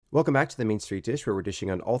Welcome back to the Main Street Dish, where we're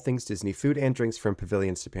dishing on all things Disney food and drinks from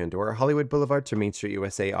pavilions to Pandora, Hollywood Boulevard to Main Street,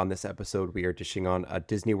 USA. On this episode, we are dishing on a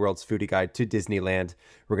Disney World's foodie guide to Disneyland.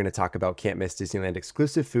 We're going to talk about can't miss Disneyland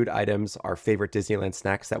exclusive food items, our favorite Disneyland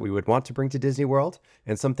snacks that we would want to bring to Disney World,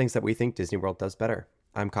 and some things that we think Disney World does better.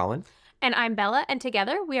 I'm Colin. And I'm Bella, and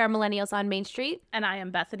together we are Millennials on Main Street. And I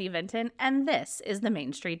am Bethany Vinton, and this is the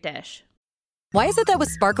Main Street Dish. Why is it that with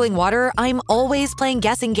sparkling water, I'm always playing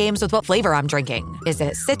guessing games with what flavor I'm drinking? Is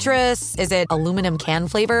it citrus? Is it aluminum can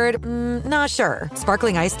flavored? Not sure.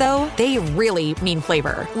 Sparkling ice, though, they really mean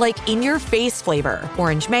flavor. Like in-your-face flavor.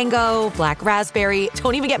 Orange mango, black raspberry.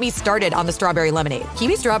 Don't even get me started on the strawberry lemonade.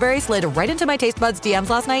 Kiwi Strawberry slid right into my taste buds DMs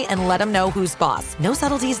last night and let them know who's boss. No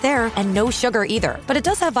subtleties there, and no sugar either. But it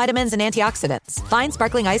does have vitamins and antioxidants. Find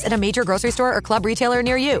Sparkling Ice at a major grocery store or club retailer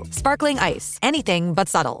near you. Sparkling Ice. Anything but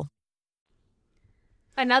subtle.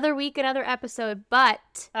 Another week, another episode,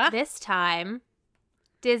 but this time,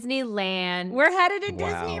 Disneyland. We're headed to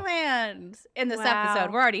Wow. Disneyland in this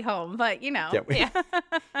episode. We're already home, but you know. Yeah,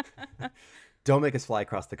 Don't make us fly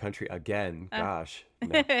across the country again. Gosh.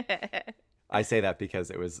 No. I say that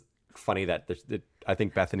because it was funny that I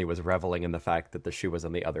think Bethany was reveling in the fact that the shoe was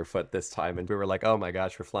on the other foot this time. And we were like, oh my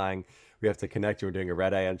gosh, we're flying. We have to connect. We're doing a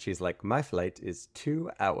red eye. And she's like, my flight is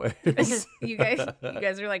 2 hours. you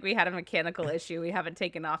guys were like, we had a mechanical issue. We haven't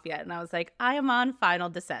taken off yet. And I was like, I am on final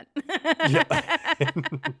descent.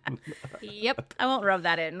 Yep. I won't rub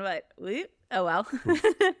that in, but oh well.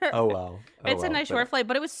 Oh, wow. It's a nice short flight,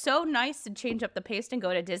 but it was so nice to change up the pace and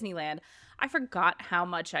go to Disneyland. I forgot how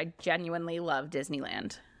much I genuinely love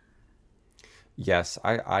Disneyland. Yes,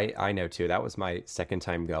 I know too. That was my second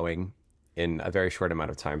time going in a very short amount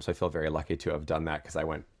of time. So I feel very lucky to have done that because I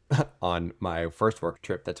went on my first work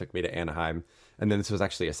trip that took me to Anaheim. And then this was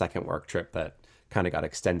actually a second work trip that kind of got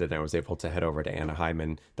extended and I was able to head over to Anaheim.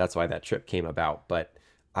 And that's why that trip came about. But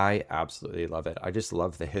I absolutely love it. I just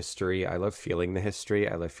love the history. I love feeling the history.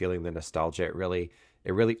 I love feeling the nostalgia. It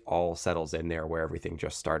really all settles in there where everything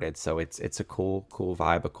just started. So it's a cool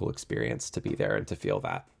vibe, a cool experience to be there and to feel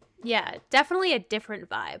that. Yeah, definitely a different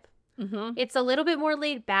vibe. Mm-hmm. It's a little bit more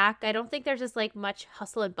laid back. I don't think there's just like much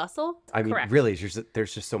hustle and bustle. I mean, Correct. really,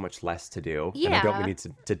 there's just so much less to do. And I don't Yeah. mean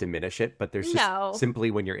to diminish it, but there's just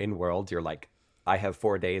simply when you're in world, you're like, I have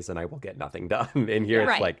 4 days and I will get nothing done. And here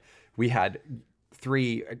Right. it's like we had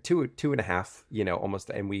two and a half,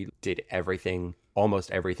 almost, and we did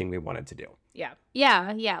almost everything we wanted to do. Yeah.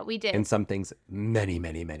 Yeah, we did. And some things many,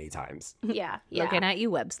 many, many times. Yeah. Looking at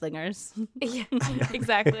you, web slingers. Yeah,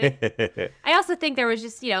 exactly. I also think there was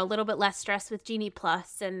just, a little bit less stress with Genie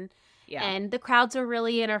Plus and the crowds were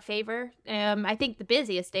really in our favor. I think the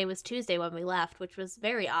busiest day was Tuesday when we left, which was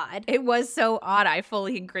very odd. It was so odd. I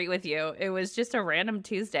fully agree with you. It was just a random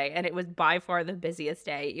Tuesday, and it was by far the busiest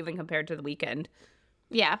day, even compared to the weekend.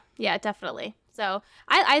 Yeah, definitely. So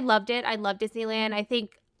I loved it. I love Disneyland. I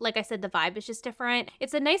think, like I said, the vibe is just different.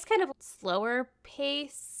 It's a nice kind of slower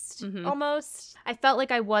paced almost. I felt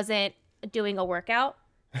like I wasn't doing a workout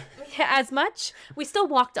as much. We still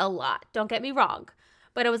walked a lot, don't get me wrong,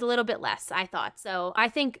 but it was a little bit less, I thought. So I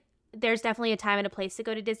think there's definitely a time and a place to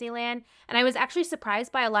go to Disneyland. And I was actually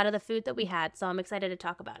surprised by a lot of the food that we had. So I'm excited to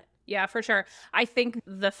talk about it. Yeah, for sure. I think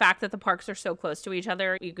the fact that the parks are so close to each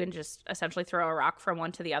other, you can just essentially throw a rock from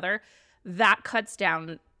one to the other. That cuts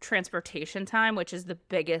down transportation time, which is the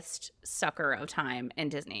biggest sucker of time in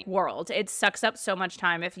Disney World. It sucks up so much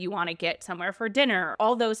time if you want to get somewhere for dinner.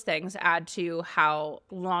 All those things add to how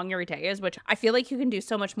long your day is, which I feel like you can do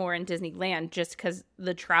so much more in Disneyland just because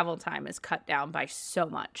the travel time is cut down by so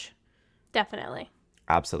much. Definitely.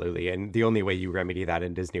 Absolutely. And the only way you remedy that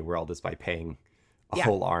in Disney World is by paying a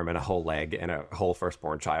whole arm and a whole leg and a whole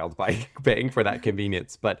firstborn child by paying for that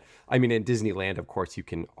convenience. But I mean, in Disneyland, of course, you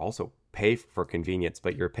can also pay for convenience,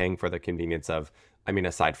 but you're paying for the convenience of,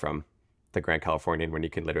 aside from the Grand Californian, when you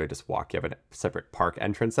can literally just walk, you have a separate park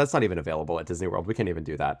entrance. That's not even available at Disney World. We can't even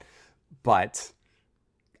do that. But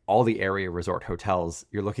all the area resort hotels,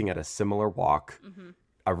 you're looking at a similar walk,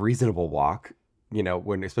 a reasonable walk,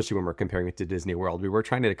 especially when we're comparing it to Disney World. We were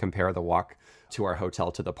trying to compare the walk to our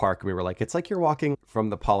hotel to the park. And we were like, it's like you're walking from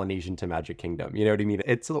the Polynesian to Magic Kingdom. You know what I mean?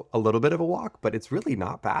 It's a little bit of a walk, but it's really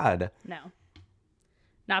not bad. No,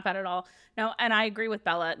 not bad at all. No, and I agree with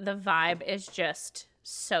Bella. The vibe is just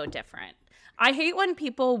so different. I hate when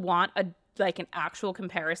people want an actual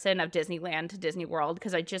comparison of Disneyland to Disney World,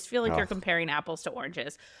 because I just feel like you're comparing apples to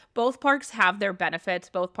oranges. Both parks have their benefits.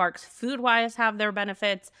 Both parks food-wise have their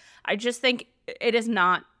benefits. I just think it is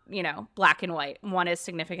not, black and white. One is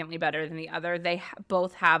significantly better than the other. They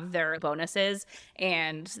both have their bonuses,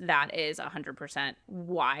 and that is 100%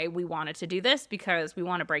 why we wanted to do this, because we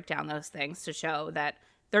want to break down those things to show that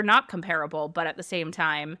they're not comparable, but at the same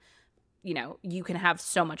time, you know, you can have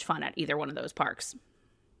so much fun at either one of those parks.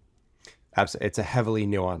 Absolutely. It's a heavily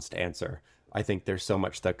nuanced answer. I think there's so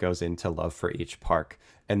much that goes into love for each park,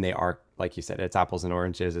 and they are, like you said, it's apples and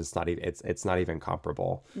oranges. It's not even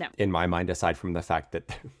comparable in my mind, aside from the fact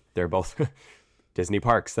that they're both Disney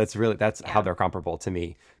parks. That's how they're comparable to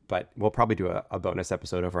me. But we'll probably do a bonus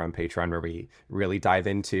episode over on Patreon where we really dive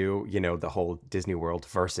into, you know, the whole Disney World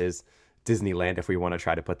versus Disneyland if we want to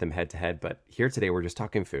try to put them head to head. But here today, we're just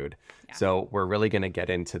talking food. Yeah. So we're really going to get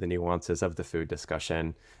into the nuances of the food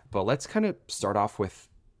discussion. But let's kind of start off with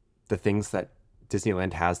the things that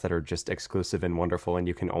Disneyland has that are just exclusive and wonderful and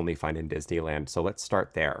you can only find in Disneyland. So let's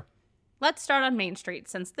start there. Let's start on Main Street,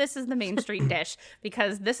 since this is the Main Street dish,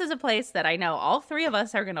 because this is a place that I know all three of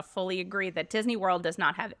us are going to fully agree that Disney World does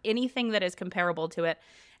not have anything that is comparable to it.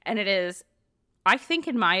 And it is, I think,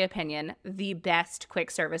 in my opinion, the best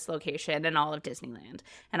quick service location in all of Disneyland.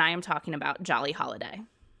 And I am talking about Jolly Holiday.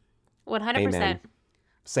 100%. Amen.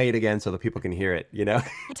 Say it again so that people can hear it, you know?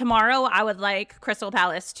 Tomorrow, I would like Crystal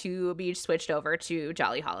Palace to be switched over to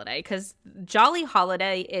Jolly Holiday, because Jolly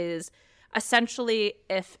Holiday is essentially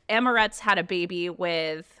if Emirates had a baby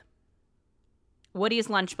with Woody's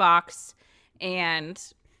Lunchbox and,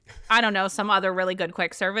 I don't know, some other really good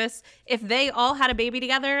quick service. If they all had a baby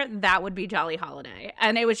together, that would be Jolly Holiday.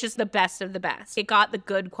 And it was just the best of the best. It got the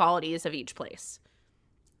good qualities of each place.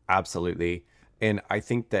 Absolutely. And I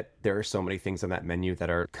think that there are so many things on that menu that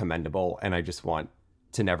are commendable, and I just want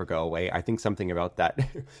to never go away. I think something about that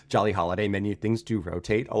Jolly Holiday menu, things do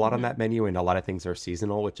rotate a lot on that menu, and a lot of things are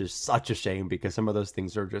seasonal, which is such a shame because some of those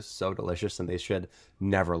things are just so delicious and they should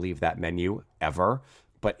never leave that menu ever.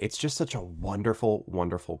 But it's just such a wonderful,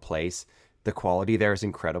 wonderful place. The quality there is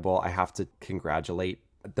incredible. I have to congratulate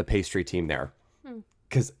the pastry team there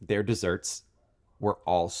because their desserts were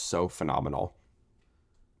all so phenomenal.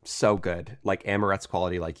 So good. Like Amaret's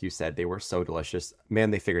quality, like you said, they were so delicious.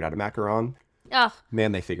 Man, they figured out a macaron. Oh,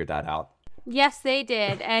 man, they figured that out. Yes, they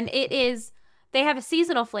did. And they have a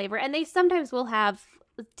seasonal flavor, and they sometimes will have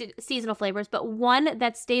seasonal flavors, but one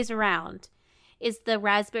that stays around is the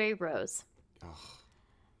raspberry rose. Oh.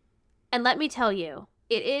 And let me tell you,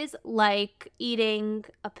 it is like eating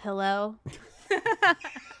a pillow.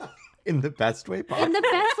 In the best way possible. In the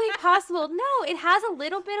best way possible. No, it has a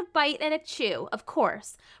little bit of bite and a chew, of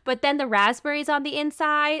course. But then the raspberries on the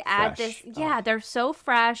inside add this. Yeah, they're so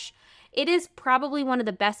fresh. It is probably one of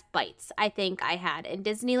the best bites I think I had in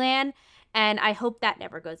Disneyland, and I hope that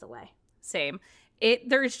never goes away. Same.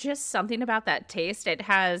 There's just something about that taste. It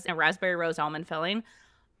has a raspberry rose almond filling.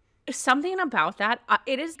 Something about that.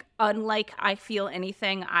 It is unlike I feel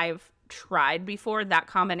anything I've tried before, that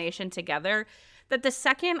combination together, that the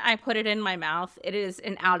second I put it in my mouth, it is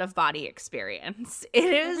an out-of-body experience.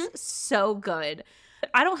 It is so good.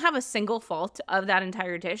 I don't have a single fault of that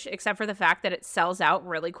entire dish except for the fact that it sells out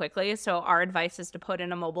really quickly. So our advice is to put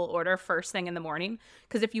in a mobile order first thing in the morning,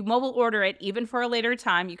 because if you mobile order it, even for a later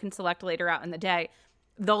time, you can select later out in the day.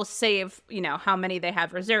 They'll save, you know, how many they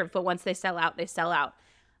have reserved. But once they sell out, they sell out.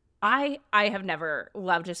 I have never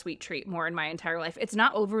loved a sweet treat more in my entire life. It's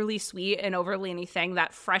not overly sweet and overly anything.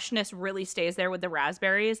 That freshness really stays there with the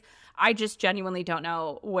raspberries. I just genuinely don't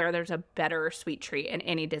know where there's a better sweet treat in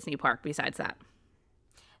any Disney park besides that.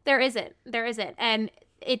 There isn't. And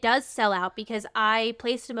it does sell out because I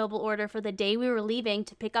placed a mobile order for the day we were leaving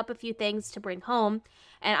to pick up a few things to bring home.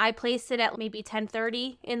 And I placed it at maybe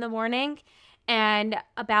 10:30 in the morning. And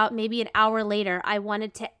about maybe an hour later, I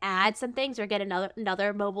wanted to add some things or get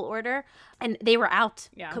another mobile order. And they were out,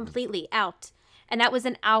 completely out. And that was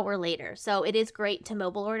an hour later. So it is great to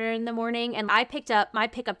mobile order in the morning. And my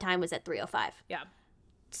pickup time was at 3:05. Yeah.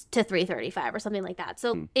 To 3:35 or something like that.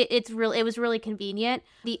 So it was really convenient.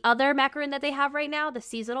 The other macaron that they have right now, the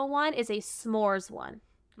seasonal one, is a s'mores one,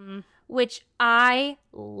 which I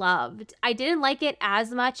loved. I didn't like it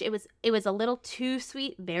as much. It was a little too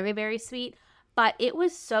sweet, very, very sweet, but it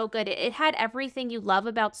was so good. It had everything you love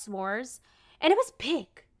about s'mores, and it was big.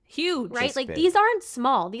 Huge. Right? Like, these aren't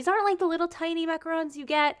small. These aren't like the little tiny macarons you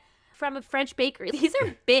get from a French bakery. These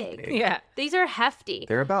are big. Yeah. These are hefty.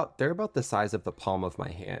 They're about the size of the palm of my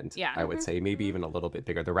hand. Yeah. I would say maybe even a little bit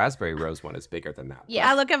bigger. The raspberry rose one is bigger than that. Yeah.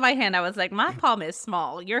 I look at my hand. I was like, my palm is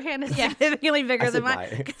small. Your hand is significantly bigger than mine.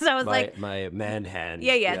 Because I was my man hand.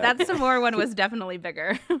 Yeah. That s'more one was definitely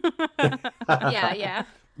bigger. Yeah.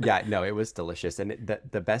 Yeah, no, it was delicious. And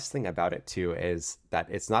the best thing about it too is that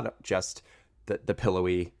it's not just the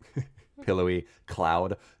pillowy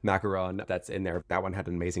cloud macaron that's in there. That one had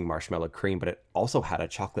an amazing marshmallow cream, but it also had a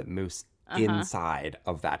chocolate mousse inside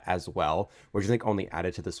of that as well, which I think only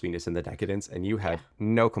added to the sweetness and the decadence. And you had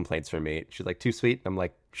no complaints from me. She's like, too sweet? I'm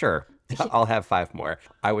like, sure, I'll have 5 more.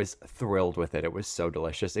 I was thrilled with it. It was so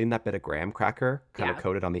delicious. Even that bit of graham cracker kind of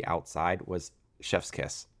coated on the outside was chef's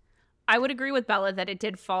kiss. I would agree with Bella that it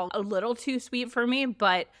did fall a little too sweet for me,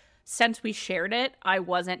 but since we shared it, I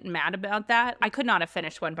wasn't mad about that. I could not have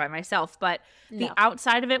finished one by myself, but the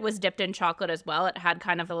outside of it was dipped in chocolate as well. It had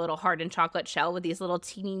kind of a little hardened chocolate shell with these little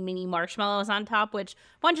teeny mini marshmallows on top, which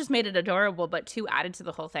one just made it adorable, but 2 added to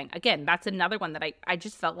the whole thing. Again, that's another one that I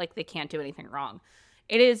just felt like they can't do anything wrong.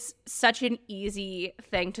 It is such an easy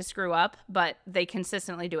thing to screw up, but they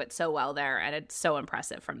consistently do it so well there, and it's so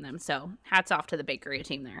impressive from them. So hats off to the bakery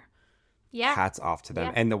team there. Yeah. Hats off to them.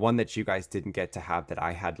 Yeah. And the one that you guys didn't get to have that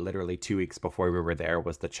I had literally 2 weeks before we were there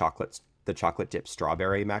was the chocolate dip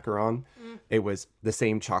strawberry macaron. It was the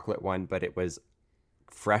same chocolate one, but it was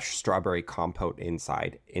fresh strawberry compote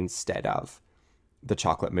inside instead of the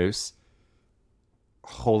chocolate mousse.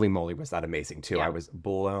 Holy moly, was that amazing too. I was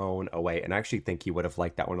blown away, and I actually think you would have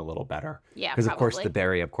liked that one a little better. Yeah, because of course probably. the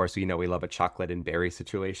berry, of course, we love a chocolate and berry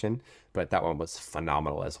situation, but that one was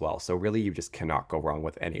phenomenal as well. So really, you just cannot go wrong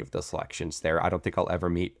with any of the selections there. I don't think I'll ever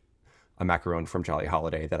meet a macaron from Jolly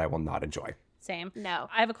Holiday that I will not enjoy. Same. No.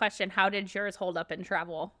 I have a question. How did yours hold up in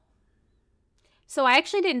travel? So I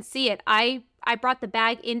actually didn't see it. I brought the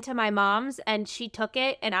bag into my mom's, and she took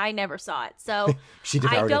it, and I never saw it. So She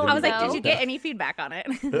devoured it. I was like, No. did you get any feedback on it?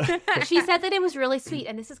 she said that it was really sweet,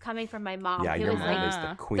 and this is coming from my mom. Yeah, who your is mom like is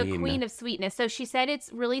the queen. the queen of sweetness. So she said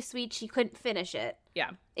it's really sweet. She couldn't finish it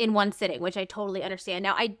Yeah. in one sitting, which I totally understand.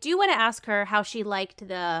 Now, I do want to ask her how she liked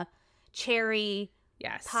the cherry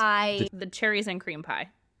Yes. pie. The cherries and cream pie.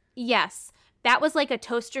 Yes. That was like a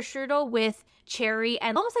toaster strudel with cherry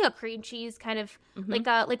and almost like a cream cheese kind of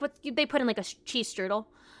like what they put in like a cheese strudel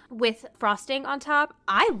with frosting on top.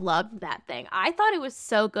 I loved that thing. I thought it was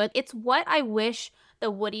so good. It's what I wish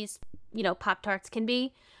the Woody's, Pop-Tarts can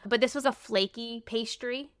be. But this was a flaky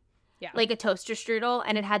pastry, like a toaster strudel,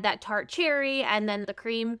 and it had that tart cherry and then the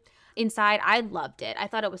cream inside. I loved it. I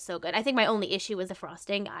thought it was so good. I think my only issue was the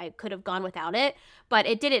frosting. I could have gone without it, but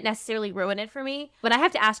it didn't necessarily ruin it for me. But I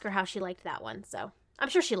have to ask her how she liked that one. So I'm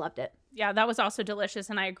sure she loved it. Yeah, that was also delicious,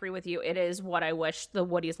 and I agree with you. It is what I wish the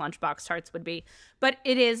Woody's Lunchbox Tarts would be. But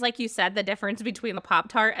it is, like you said, the difference between a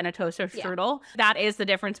Pop-Tart and a toaster strudel. That is the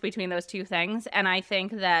difference between those two things, and I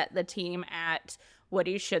think that the team at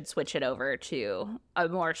Woody's should switch it over to a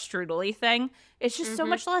more strudely thing. It's just so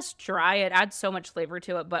much less dry. It adds so much flavor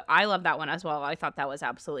to it, but I love that one as well. I thought that was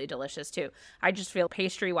absolutely delicious, too. I just feel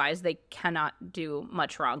pastry-wise, they cannot do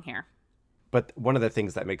much wrong here. But one of the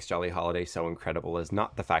things that makes Jolly Holiday so incredible is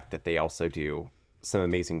not the fact that they also do some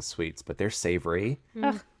amazing sweets, but their savory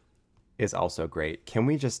is also great. Can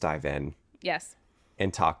we just dive in Yes.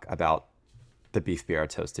 and talk about the beef birria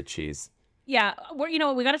toasted cheese? Yeah, we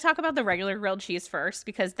got to talk about the regular grilled cheese first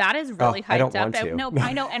because that is really hyped I don't up. want to. No,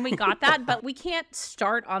 I know, and we got that, but we can't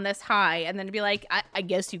start on this high and then be like, I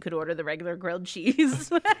guess you could order the regular grilled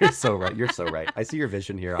cheese. You're so right. You're so right. I see your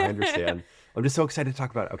vision here. I understand. I'm just so excited to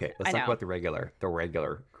talk about it. Okay, let's talk about the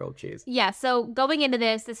regular grilled cheese. Yeah, so going into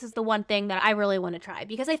this is the one thing that I really want to try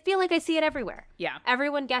because I feel like I see it everywhere. Yeah.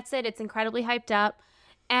 Everyone gets it. It's incredibly hyped up.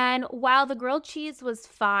 And while the grilled cheese was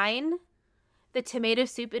fine, the tomato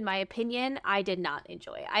soup, in my opinion, I did not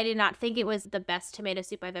enjoy. I did not think it was the best tomato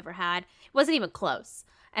soup I've ever had. It wasn't even close.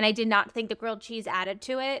 And I did not think the grilled cheese added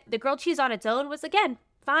to it. The grilled cheese on its own was, again,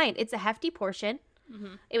 fine. It's a hefty portion.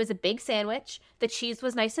 It was a big sandwich. The cheese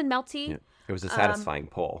was nice and melty. Yeah. It was a satisfying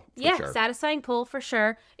pull. For sure. Satisfying pull for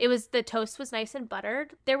sure. The toast was nice and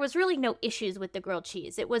buttered. There was really no issues with the grilled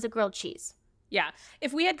cheese. It was a grilled cheese. Yeah.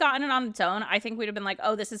 If we had gotten it on its own, I think we'd have been like,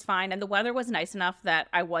 oh, this is fine. And the weather was nice enough that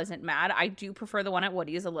I wasn't mad. I do prefer the one at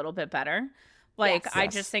Woody's a little bit better. I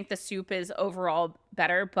just think the soup is overall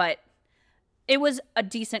better, but it was a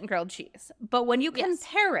decent grilled cheese. But when you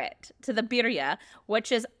compare it to the birria,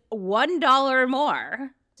 which is $1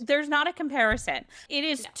 more, there's not a comparison. It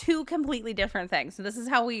is two completely different things. So this is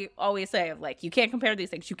how we always say, like, you can't compare these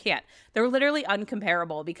things. You can't. They're literally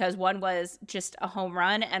uncomparable because one was just a home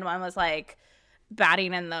run and one was like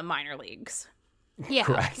batting in the minor leagues. Yeah.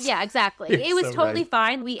 Correct. Yeah, exactly. You're It was so totally right.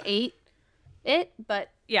 fine. We ate it, but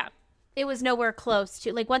Yeah. it was nowhere close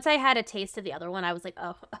to, like, once I had a taste of the other one, I was like,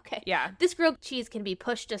 oh, okay. Yeah. This grilled cheese can be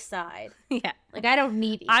pushed aside. Yeah. Like, I don't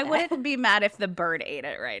need it. I wouldn't be mad if the bird ate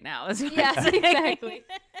it right now. Is what Yes, I'm saying. exactly.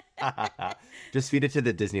 Just feed it to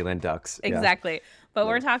the Disneyland ducks. Yeah. Exactly. But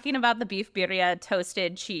we're talking about the beef birria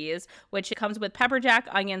toasted cheese, which comes with pepper jack,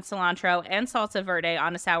 onion, cilantro, and salsa verde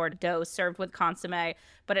on a sourdough served with consomme.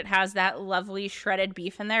 But it has that lovely shredded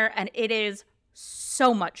beef in there, and it is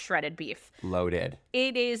so much shredded beef. Loaded.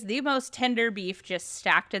 It is the most tender beef just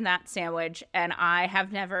stacked in that sandwich, and I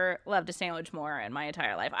have never loved a sandwich more in my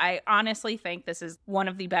entire life. I honestly think this is one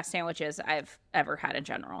of the best sandwiches I've ever had in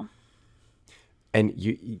general. And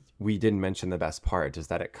we didn't mention the best part is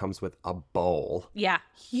that it comes with a bowl. Yeah,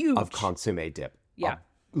 huge. Of consommé dip. Yeah. A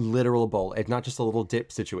literal bowl. It's not just a little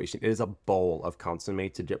dip situation. It is a bowl of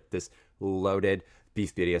consommé to dip this loaded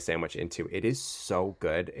beef birria sandwich into. It is so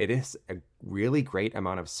good. It is a really great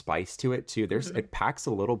amount of spice to it too. It packs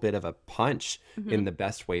a little bit of a punch in the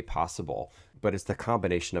best way possible. But it's the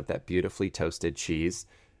combination of that beautifully toasted cheese,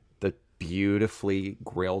 the beautifully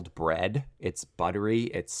grilled bread. It's buttery,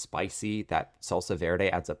 it's spicy. That salsa verde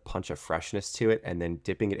adds a punch of freshness to it, and then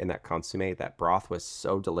dipping it in that consommé. That broth was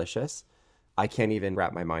so delicious. I can't even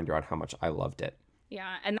wrap my mind around how much I loved it.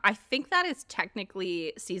 Yeah, and I think that is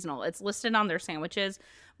technically seasonal. It's listed on their sandwiches,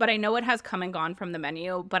 but I know it has come and gone from the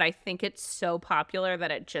menu, but I think it's so popular that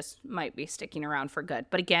it just might be sticking around for good.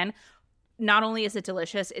 But again, not only is it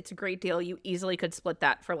delicious, it's a great deal. You easily could split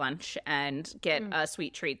that for lunch and get a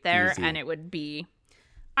sweet treat there, and it would be...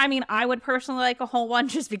 I mean, I would personally like a whole one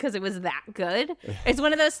just because it was that good. It's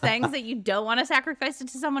one of those things that you don't want to sacrifice it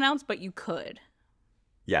to someone else, but you could.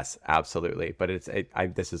 Yes, absolutely. But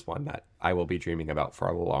this is one that I will be dreaming about for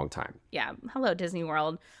a long time. Yeah. Hello, Disney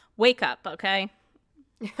World. Wake up, okay?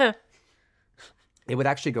 It would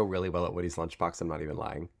actually go really well at Woody's Lunchbox. I'm not even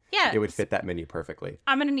lying. Yeah. It would fit that menu perfectly.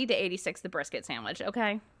 I'm going to need to 86 the brisket sandwich,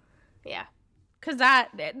 okay? Yeah. Because that,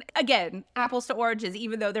 again, apples to oranges,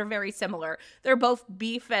 even though they're very similar. They're both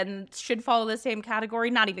beef and should follow the same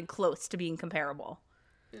category, not even close to being comparable.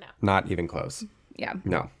 No. Not even close. Yeah.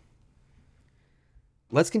 No.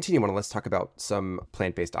 Let's continue on and let's talk about some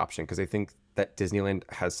plant-based option, because I think that Disneyland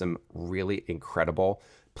has some really incredible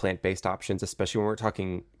plant-based options, especially when we're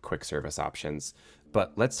talking quick service options.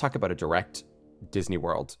 But let's talk about a direct Disney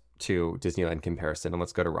World to Disneyland comparison, and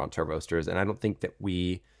let's go to Ronto Roasters. And I don't think that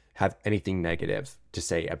we have anything negative to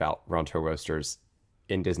say about Ronto Roasters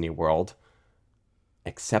in Disney World,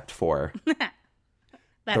 except for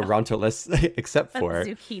the Ronto list, except for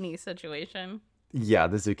zucchini situation. Yeah,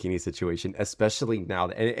 the zucchini situation, especially now.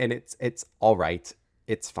 And it's all right.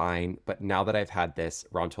 It's fine. But now that I've had this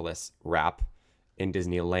Ronto-less wrap in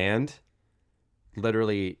Disneyland,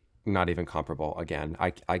 literally not even comparable again.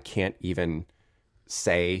 I can't even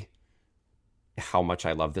say how much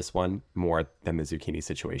I love this one more than the zucchini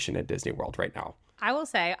situation at Disney World right now. I will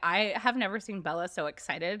say, I have never seen Bella so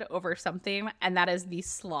excited over something, and that is the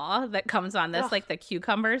slaw that comes on this, like the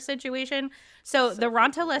cucumber situation. So the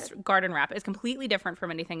Ronto-less garden wrap is completely different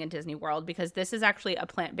from anything in Disney World because this is actually a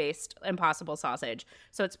plant-based Impossible sausage.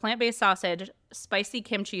 So it's plant-based sausage, spicy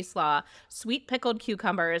kimchi slaw, sweet pickled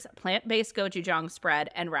cucumbers, plant-based gochujang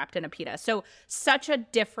spread, and wrapped in a pita. So such a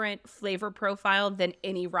different flavor profile than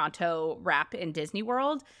any Ronto wrap in Disney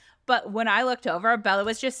World. But when I looked over, Bella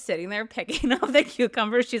was just sitting there picking up the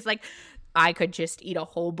cucumbers. She's like, I could just eat a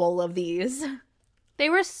whole bowl of these.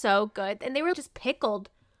 They were so good. And they were just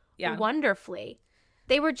pickled wonderfully.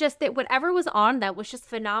 They were just, that whatever was on them was just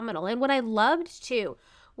phenomenal. And what I loved too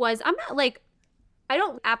was, I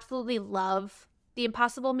don't absolutely love the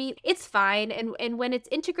Impossible meat. It's fine. And when it's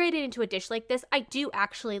integrated into a dish like this, I do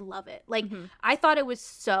actually love it. Like, I thought it was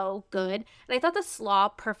so good. And I thought the slaw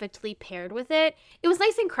perfectly paired with it. It was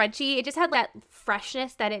nice and crunchy. It just had that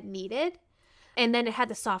freshness that it needed. And then it had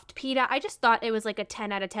the soft pita. I just thought it was like a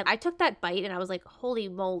 10 out of 10. I took that bite and I was like, holy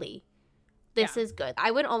moly, this is good.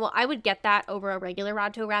 I would get that over a regular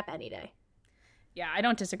Ronto wrap any day. Yeah, I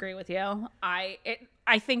don't disagree with you. I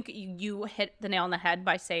think you hit the nail on the head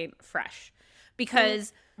by saying fresh.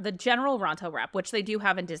 Because the general Ronto wrap, which they do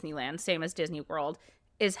have in Disneyland, same as Disney World,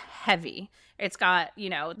 is heavy. It's got,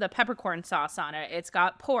 the peppercorn sauce on it. It's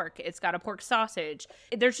got pork. It's got a pork sausage.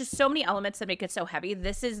 There's just so many elements that make it so heavy.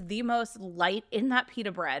 This is the most light in that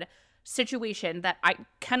pita bread situation that I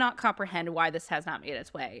cannot comprehend why this has not made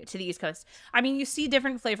its way to the East Coast. I mean, you see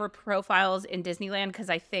different flavor profiles in Disneyland because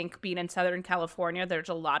I think being in Southern California, there's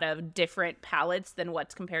a lot of different palates than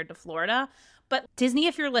what's compared to Florida. But Disney,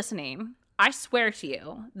 if you're listening, I swear to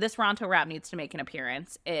you, this Ronto wrap needs to make an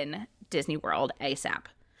appearance in Disney World ASAP.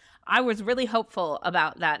 I was really hopeful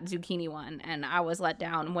about that zucchini one, and I was let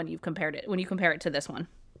down when you compare it to this one.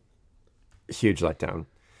 Huge letdown.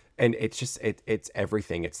 And it's just, it's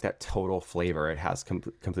everything. It's that total flavor it has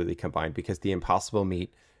completely combined, because the Impossible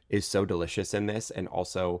meat is so delicious in this. And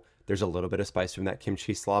also there's a little bit of spice from that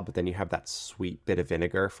kimchi slaw, but then you have that sweet bit of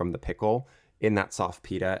vinegar from the pickle in that soft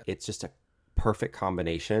pita. It's just a perfect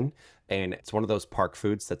combination. And it's one of those park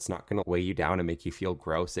foods that's not going to weigh you down and make you feel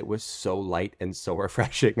gross. It was so light and so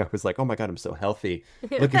refreshing. I was like, oh my God, I'm so healthy.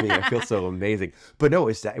 Look at me. I feel so amazing. But no,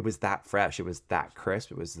 it was that fresh. It was that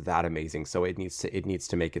crisp. It was that amazing. So it needs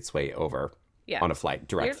to make its way over on a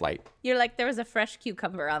direct flight. You're like, there was a fresh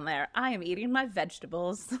cucumber on there. I am eating my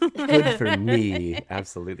vegetables. Good for me.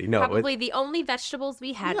 Absolutely. No, probably the only vegetables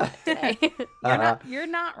we had today. You're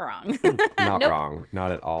not wrong. Not wrong.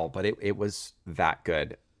 Not at all. But it was that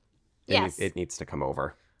good. Yes. It needs to come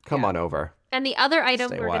over. Come on over. And the other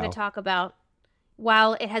item we're going to talk about,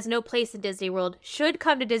 while it has no place in Disney World, should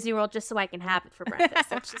come to Disney World just so I can have it for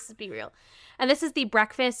breakfast. Let's just be real. And this is the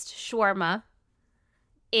breakfast shawarma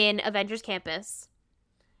in Avengers Campus.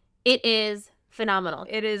 It is phenomenal.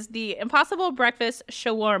 It is the Impossible Breakfast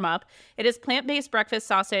Shawarma. It is plant-based breakfast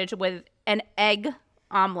sausage with an egg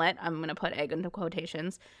omelet. I'm going to put egg into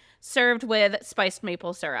quotations. Served with spiced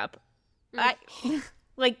maple syrup.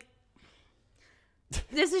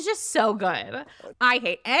 This is just so good. I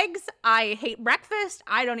hate eggs. I hate breakfast.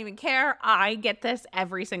 I don't even care. I get this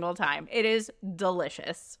every single time. It is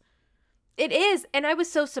delicious. It is. And I was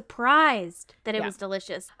so surprised that it was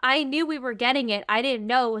delicious. I knew we were getting it. I didn't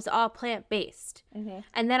know it was all plant-based. Mm-hmm.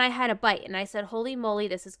 And then I had a bite and I said, holy moly,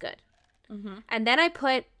 this is good. Mm-hmm. And then I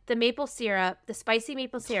put the maple syrup, the spicy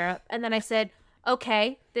maple syrup, and then I said,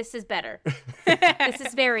 okay, this is better. This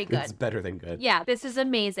is very good. It's better than good. Yeah, this is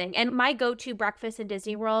amazing. And my go-to breakfast in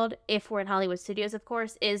Disney World, if we're in Hollywood Studios, of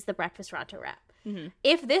course, is the breakfast Ronto wrap. Mm-hmm.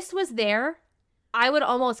 If this was there, I would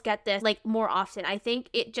almost get this like more often. I think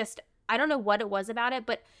it just, I don't know what it was about it,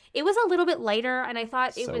 but it was a little bit lighter, and I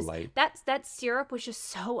thought it was light. That syrup was just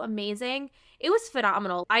so amazing. It was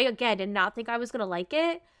phenomenal. I again did not think I was gonna like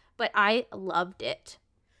it, but I loved it.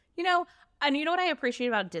 And you know what I appreciate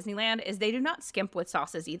about Disneyland is they do not skimp with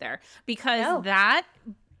sauces either, because that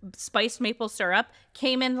spiced maple syrup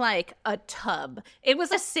came in like a tub. It was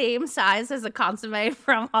the same size as a consomme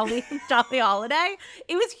from Jolly Holiday.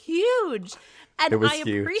 It was huge. And I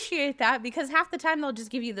appreciate that, because half the time they'll just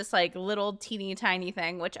give you this like little teeny tiny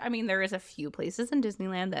thing, which I mean, there is a few places in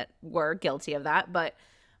Disneyland that were guilty of that. But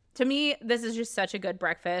to me, this is just such a good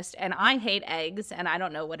breakfast. And I hate eggs, and I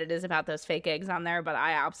don't know what it is about those fake eggs on there, but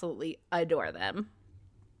I absolutely adore them.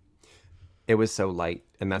 It was so light,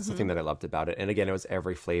 and that's the thing that I loved about it. And again, it was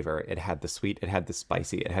every flavor. It had the sweet, it had the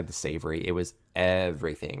spicy, it had the savory. It was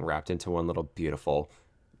everything wrapped into one little beautiful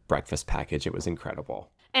breakfast package. It was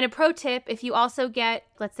incredible. And a pro tip, if you also get,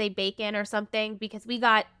 let's say, bacon or something, because we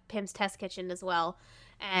got Pim's Test Kitchen as well,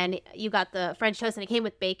 and you got the French toast, and it came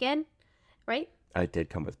with bacon, right? I did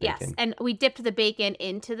come with bacon. Yes, and we dipped the bacon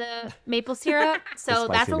into the maple syrup. So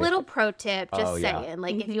that's a little pro tip, just saying. Yeah.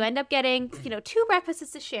 Like, if you end up getting, 2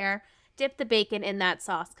 breakfasts to share, dip the bacon in that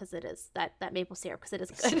sauce, because it is that maple syrup, because it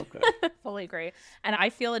is good. So good. Fully agree. And I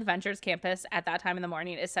feel Adventures Campus at that time in the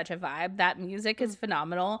morning is such a vibe. That music is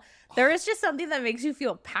phenomenal. There is just something that makes you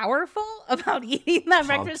feel powerful about eating that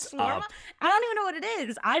breakfast shawarma. I don't even know what it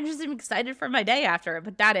is. I just am excited for my day after it.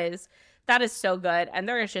 But that is so good. And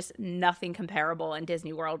there is just nothing comparable in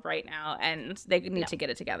Disney World right now. And they need to get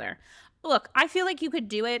it together. Look, I feel like you could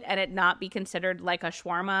do it and it not be considered like a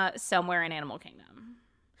shawarma somewhere in Animal Kingdom.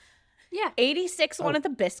 Yeah. 86 wanted the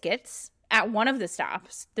biscuits at one of the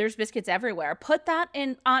stops. There's biscuits everywhere. Put that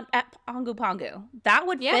at Pongu Pongu. That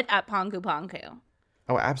would fit at Pongu Pongu.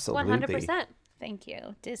 Oh, absolutely. 100%. Thank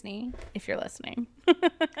you, Disney, if you're listening.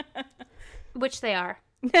 Which they are.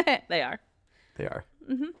 They are. They are.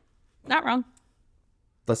 Mm-hmm. Not wrong.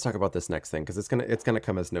 Let's talk about this next thing, because it's gonna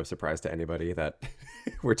come as no surprise to anybody that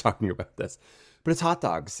we're talking about this. But it's hot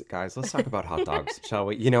dogs, guys. Let's talk about hot dogs, shall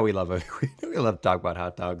we? We love to talk about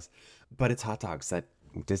hot dogs. But it's hot dogs. That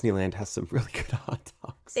Disneyland has some really good hot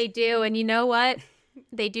dogs. They do, and you know what?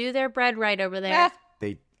 They do their bread right over there.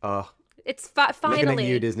 They it's finally looking at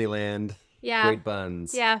you, Disneyland. Yeah, great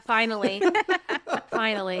buns. Yeah, finally,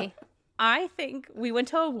 finally. I think we went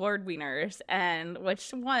to Award Wieners, and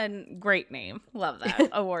which one? Great name. Love that.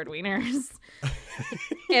 Award Wieners.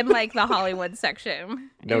 In like the Hollywood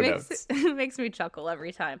section. It makes me chuckle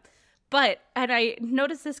every time. And I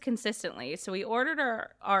noticed this consistently. So we ordered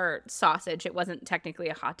our sausage. It wasn't technically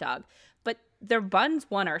a hot dog, but their buns,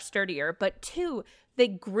 1, are sturdier, but 2, they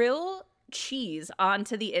grill cheese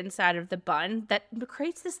onto the inside of the bun that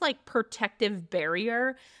creates this like protective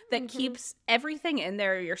barrier that keeps everything in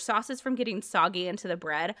there, your sauces, from getting soggy into the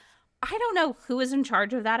bread. I don't know who is in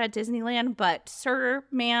charge of that at Disneyland, but sir,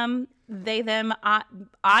 ma'am, they, them,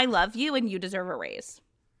 I love you, and you deserve a raise.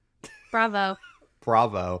 Bravo.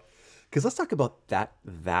 Because let's talk about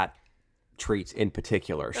that treat in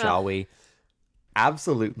particular, shall we?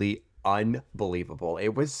 Absolutely unbelievable. It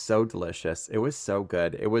was so delicious. It was so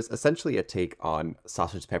good. It was essentially a take on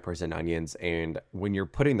sausage, peppers, and onions. And when you're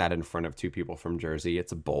putting that in front of two people from Jersey,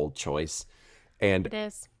 it's a bold choice. And It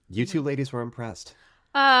is. you two ladies were impressed.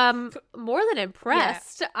 More than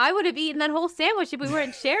impressed. I would have eaten that whole sandwich if we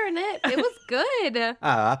weren't sharing it. It was good.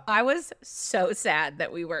 I was so sad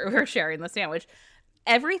that we were sharing the sandwich.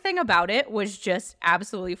 Everything about it was just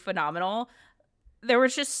absolutely phenomenal. There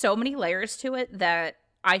was just so many layers to it that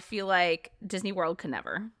I feel like Disney World could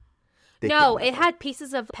never. No, it had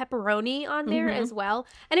pieces of pepperoni on there as well.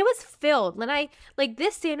 And it was filled.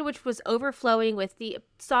 This sandwich was overflowing with the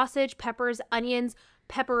sausage, peppers, onions,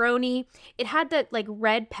 pepperoni. It had that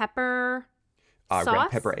red pepper sauce. Red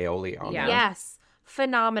pepper aioli on there. Yes.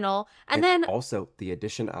 Phenomenal. And then also the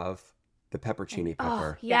addition of the peppercini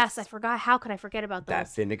pepper. Yes, I forgot. How could I forget about those?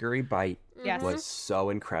 That vinegary bite Yes. was so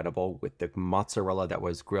incredible with the mozzarella that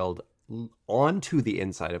was grilled onto the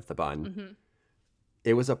inside of the bun.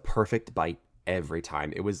 It was a perfect bite every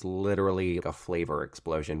time. It was literally a flavor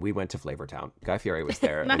explosion. We went to Flavor Town. Guy Fieri was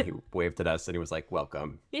there and he waved at us and he was like,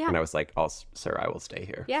 "Welcome." Yeah. And I was like, "Oh, sir, I will stay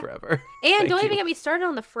here forever." And Thank don't you. even get me started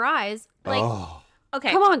on the fries.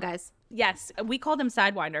 Okay. Come on, guys. Yes, we call them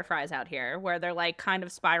Sidewinder fries out here, where they're kind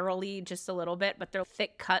of spirally just a little bit, but they're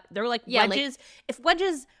thick cut. They're wedges. If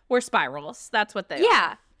wedges were spirals, that's what they are.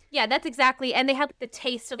 Yeah. Yeah, that's exactly. And they had the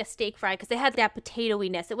taste of a steak fry because they had that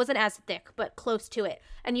potatoiness. It wasn't as thick, but close to it.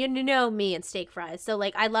 And you know me and steak fries. So,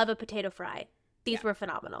 I love a potato fry. These were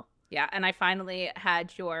phenomenal. Yeah, and I finally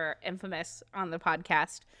had your infamous on the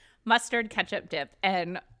podcast mustard ketchup dip,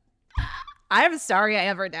 and I'm sorry I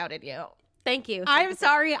ever doubted you. Thank you. I'm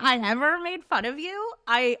sorry I ever made fun of you.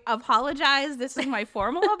 I apologize. This is my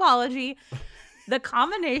formal apology. The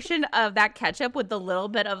combination of that ketchup with the little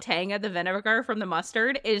bit of tang of the vinegar from the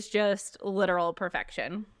mustard is just literal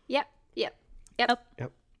perfection. Yep. Yep.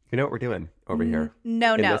 You know what we're doing over here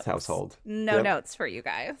No in notes. this household. No notes for you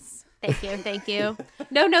guys. Thank you.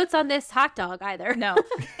 No notes on this hot dog either. No,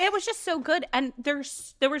 it was just so good. And there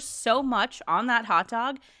was so much on that hot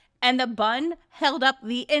dog. And the bun held up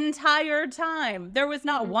the entire time. There was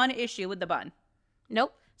not one issue with the bun.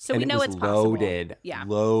 Nope. So And we it know was it's possible. loaded. Yeah.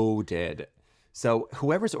 Loaded. So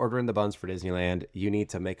whoever's ordering the buns for Disneyland, you need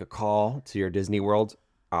to make a call to your Disney World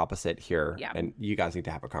opposite here. Yeah. And you guys need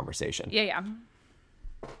to have a conversation. Yeah.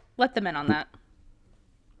 Let them in on that.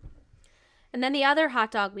 And then the other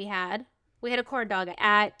hot dog we had a corn dog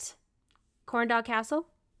at Corn Dog Castle.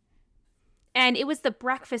 And it was the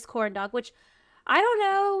breakfast corn dog, which I don't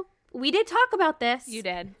know. We did talk about this. You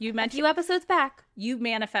did. You a mentioned few episodes back. you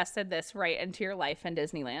manifested this right into your life in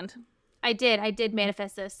Disneyland. I did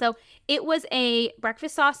manifest this. So it was a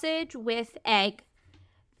breakfast sausage with egg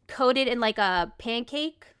coated in a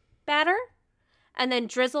pancake batter and then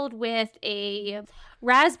drizzled with a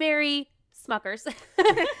raspberry Smuckers.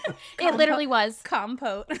 It literally was.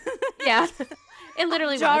 Compote. Yeah. It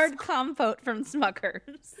literally Jarred was. compote from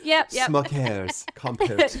Smuckers. Yep. Smuckers.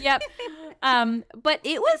 Compote. Yep. But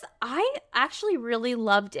I actually really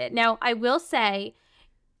loved it. Now, I will say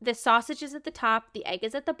the sausage is at the top, the egg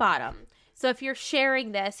is at the bottom. So if you're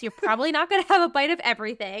sharing this, you're probably not going to have a bite of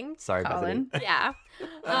everything. Sorry, Colin. Bethany. Yeah.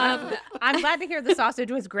 I'm glad to hear the sausage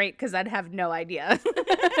was great because I'd have no idea.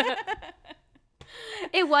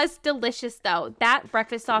 It was delicious, though. That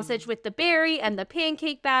breakfast sausage with the berry and the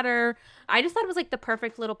pancake batter. I just thought it was the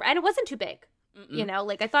perfect little, and it wasn't too big.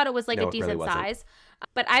 I thought it was No, it a really decent wasn't. size.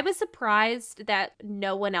 But I was surprised that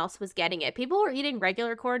no one else was getting it. People were eating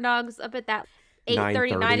regular corn dogs up at that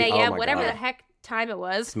 8:30, 9 9:30. a.m., Oh my whatever God. the heck time it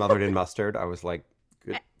was. Smothered in mustard. I was like,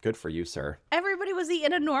 good for you, sir. Everybody was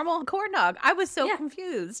eating a normal corn dog. I was so Yeah.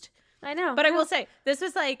 confused. I know. But I will say, this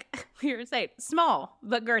was we were saying, small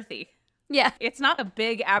but girthy. Yeah. It's not a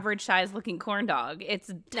big average size looking corn dog. It's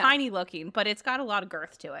tiny looking, but it's got a lot of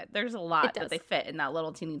girth to it. There's a lot that they fit in that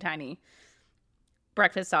little teeny tiny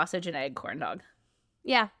breakfast sausage and egg corn dog.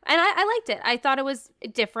 Yeah. And I liked it. I thought it was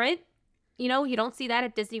different. You don't see that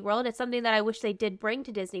at Disney World. It's something that I wish they did bring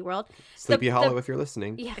to Disney World. Sleepy Hollow, if you're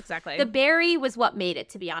listening. Yeah. Exactly. The berry was what made it,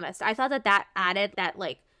 to be honest. I thought that added that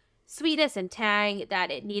sweetness and tang that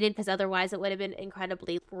it needed because otherwise it would have been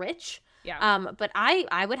incredibly rich. Yeah. But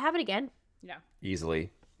I would have it again. Yeah. Easily.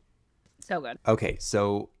 So good. Okay,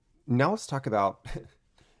 so now let's talk about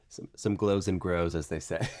some glows and grows, as they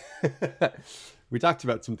say. We talked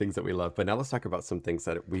about some things that we love, but now let's talk about some things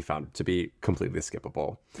that we found to be completely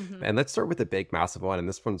skippable. And let's start with the big, massive one. And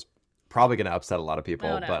this one's probably going to upset a lot of people,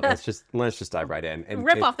 Oh, no. but let's just dive right in. And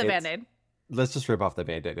Rip off the Band-Aid. Let's just rip off the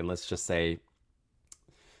Band-Aid and let's just say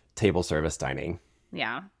table service dining.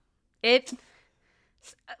 Yeah.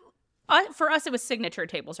 For us, it was signature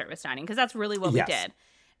table service dining because that's really what Yes. we did.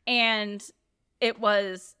 And it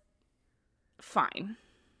was fine.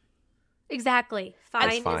 Exactly.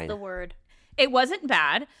 Fine fine. is the word. It wasn't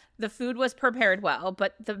bad. The food was prepared well,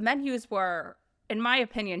 but the menus were, in my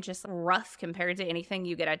opinion, just rough compared to anything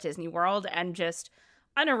you get at Disney World and just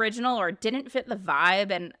unoriginal or didn't fit the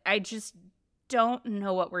vibe. And I just don't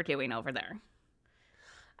know what we're doing over there.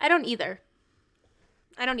 I don't either.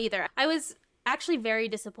 I was actually very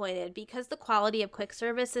disappointed because the quality of quick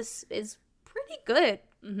service is pretty good,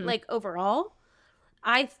 like overall.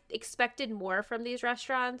 I expected more from these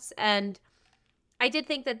restaurants, and I did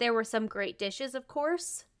think that there were some great dishes, of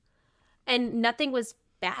course, and nothing was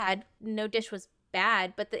bad. No dish was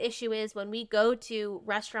bad, but the issue is when we go to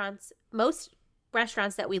restaurants, most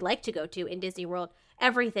restaurants that we like to go to in Disney World,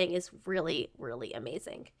 everything is really, really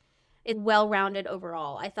amazing. It's well-rounded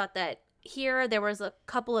overall. I thought that here there was a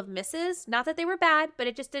couple of misses. Not that they were bad, but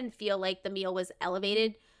it just didn't feel like the meal was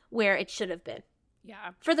elevated where it should have been.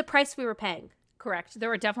 Yeah. For the price we were paying. Correct. There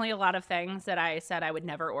were definitely a lot of things that I said I would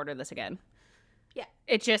never order this again. Yeah.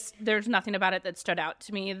 It just, there's nothing about it that stood out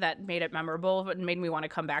to me that made it memorable, but made me want to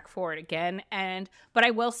come back for it again. But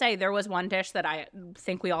I will say there was one dish that I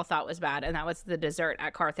think we all thought was bad, and that was the dessert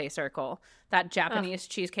at Carthay Circle. That Japanese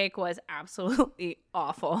cheesecake was absolutely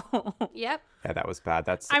awful. Yep. Yeah, that was bad.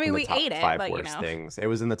 That's I mean, in the we top ate it, five but, worst things. It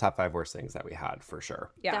was in the top 5 worst things that we had for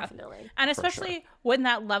sure. Yeah. Definitely. And especially when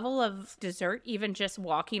that level of dessert, even just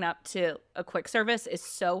walking up to a quick service, is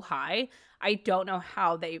so high, I don't know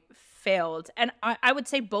how they failed. And I would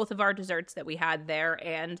say both of our desserts that we had there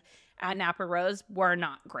and at Napa Rose were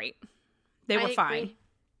not great. They were fine.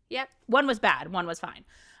 Yep. One was bad, one was fine.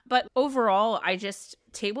 But overall,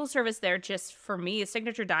 table service there, just for me,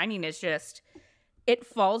 signature dining is just, it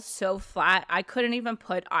falls so flat. I couldn't even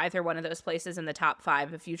put either one of those places in the top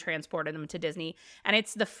 5 if you transported them to Disney. And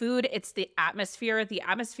it's the food, it's the atmosphere. The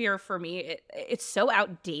atmosphere for me, it's so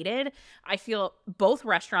outdated. I feel both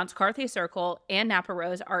restaurants, Carthay Circle and Napa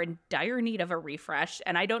Rose, are in dire need of a refresh.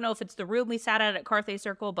 And I don't know if it's the room we sat at Carthay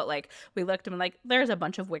Circle, but like we looked and like, there's a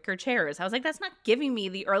bunch of wicker chairs. I was like, that's not giving me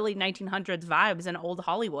the early 1900s vibes in old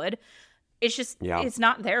Hollywood. It's just, It's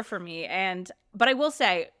not there for me. But I will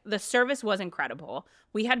say the service was incredible.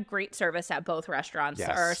 We had great service at both restaurants. Yes.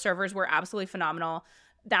 Our servers were absolutely phenomenal.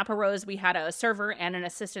 Napa Rose, we had a server and an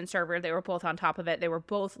assistant server. They were both on top of it. They were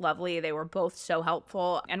both lovely. They were both so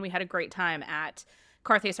helpful. And we had a great time at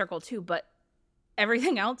Carthay Circle too. But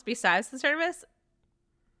everything else besides the service,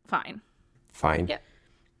 fine. Yep.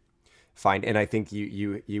 Fine. And I think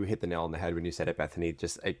you hit the nail on the head when you said it, Bethany.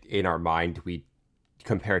 Just in our mind, we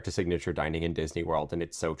compare it to signature dining in Disney World, and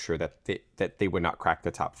it's so true that they would not crack the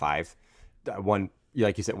top 5. One,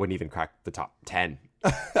 like you said, wouldn't even crack the top 10.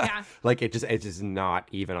 Yeah. Like it's just not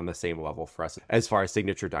even on the same level for us as far as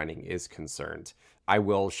signature dining is concerned. I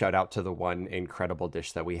will shout out to the one incredible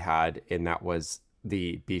dish that we had, and that was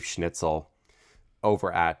the beef schnitzel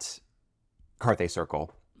over at Carthay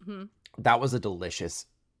Circle. Mm-hmm. That was a delicious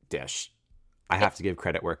dish. I have to give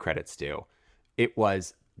credit where credit's due. It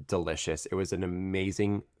was delicious. It was an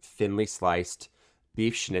amazing thinly sliced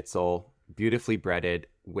beef schnitzel, beautifully breaded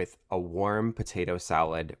with a warm potato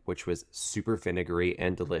salad, which was super vinegary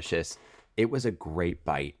and delicious. It was a great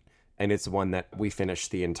bite, and it's one that we finished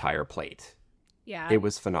the entire plate. Yeah. It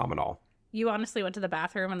was phenomenal. You honestly went to the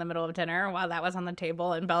bathroom in the middle of dinner while that was on the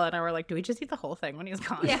table, and Bella and I were like, do we just eat the whole thing when he's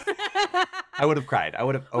gone? Yeah. I would have cried. I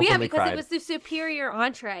would have openly Yeah, because cried. it was the superior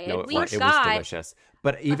entree. No, And we it was got delicious.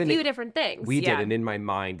 But even a few different things. we Yeah. did, and in my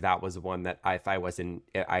mind, that was one that I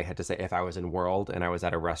had to say, if I was in World and I was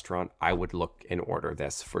at a restaurant, I would look and order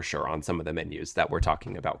this for sure on some of the menus that we're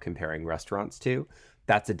talking about comparing restaurants to.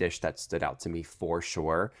 That's a dish that stood out to me for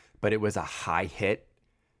sure. But it was a high hit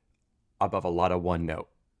above a lot of one note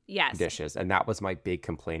dishes, and that was my big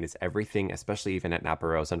complaint. Is everything, especially even at Napa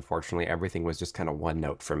Rose, unfortunately, everything was just kind of one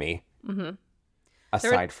note for me. Mm-hmm.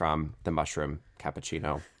 Aside from the mushroom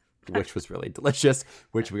cappuccino, which was really delicious,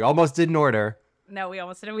 which we almost didn't order. No, we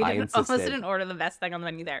almost didn't. We almost didn't order the best thing on the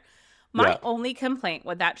menu there. My only complaint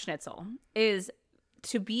with that schnitzel is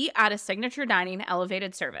to be at a signature dining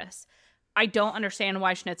elevated service. I don't understand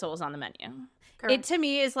why schnitzel is on the menu. Correct. It to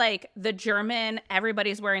me is like the German,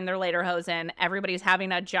 everybody's wearing their lederhosen, everybody's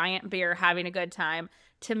having a giant beer, having a good time.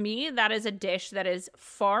 To me, that is a dish that is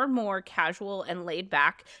far more casual and laid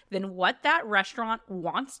back than what that restaurant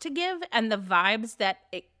wants to give, and the vibes that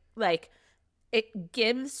it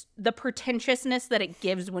gives, the pretentiousness that it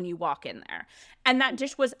gives when you walk in there. And that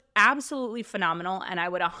dish was absolutely phenomenal, and I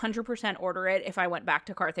would 100% order it if I went back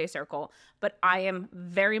to Carthay Circle. But I am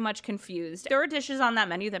very much confused. There were dishes on that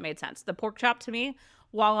menu that made sense. The pork chop, to me,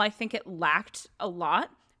 while I think it lacked a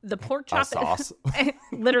lot, The pork chop, sauce.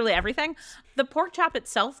 literally everything. The pork chop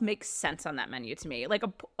itself makes sense on that menu to me. Like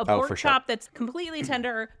a pork chop that's completely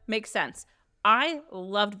tender makes sense. I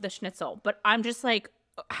loved the schnitzel, but I'm just like,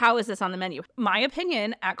 how is this on the menu? My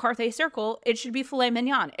opinion, at Carthay Circle, it should be filet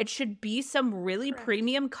mignon. It should be some really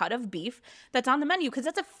premium cut of beef that's on the menu, because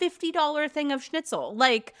that's a $50 thing of schnitzel.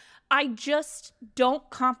 Like, I just don't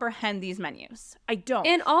comprehend these menus. I don't.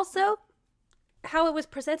 And also, how it was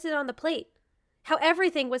presented on the plate. How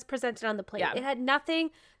everything was presented on the plate. Yeah. It had nothing.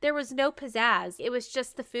 There was no pizzazz. It was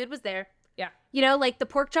just the food was there. Yeah. You know, like the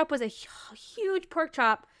pork chop was a huge pork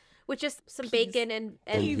chop with just some bacon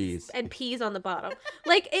and peas on the bottom.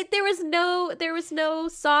 Like there was no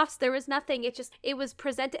sauce. There was nothing. It was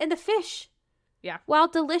presented. And the fish. Yeah. While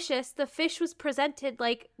delicious, the fish was presented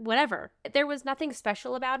like whatever. There was nothing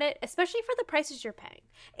special about it, especially for the prices you're paying.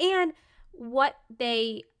 And what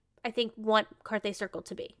they, I think, want Carthay Circle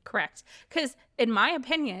to be. Correct. Because in my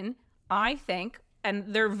opinion, I think, and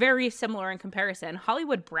they're very similar in comparison,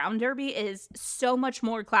 Hollywood Brown Derby is so much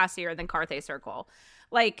more classier than Carthay Circle.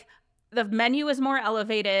 Like, the menu is more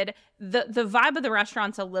elevated. The vibe of the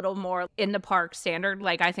restaurant's a little more in the park standard.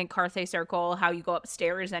 Like, I think Carthay Circle, how you go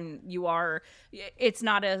upstairs and it's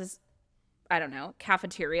not as, I don't know,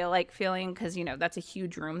 cafeteria-like feeling, because, you know, that's a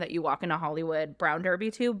huge room that you walk into Hollywood Brown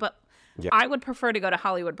Derby to. But I would prefer to go to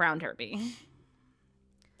Hollywood Brown Derby.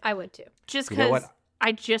 I would too. Just because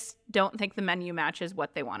I just don't think the menu matches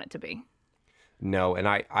what they want it to be. No, and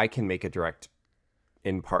I can make a direct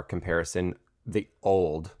in-park comparison. The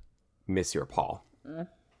old Monsieur Paul.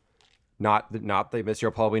 Not the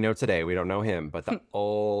Monsieur Paul we know today. We don't know him, but the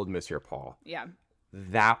old Monsieur Paul. Yeah.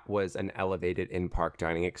 That was an elevated in-park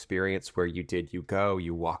dining experience where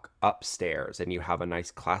you walk upstairs and you have a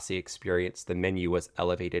nice classy experience. The menu was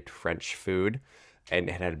elevated French food, and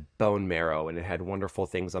it had bone marrow, and it had wonderful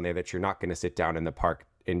things on there that you're not going to sit down in the park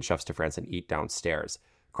in Chefs de France and eat downstairs.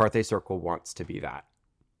 Carthay Circle wants to be that.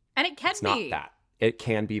 And it can It's not that. It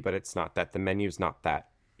can be, but it's not that. The menu's not that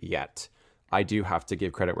yet. I do have to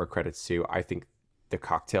give credit where credit's due. I think the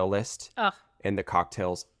cocktail list and the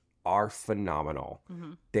cocktails are phenomenal.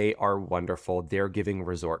 Mm-hmm. They are wonderful. They're giving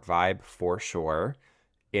resort vibe for sure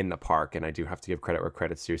in the park. And I do have to give credit where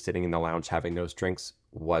credit's due. Sitting in the lounge having those drinks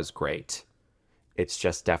was great. It's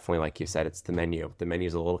just definitely, like you said, it's the menu. The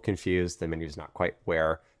menu's a little confused. The menu's not quite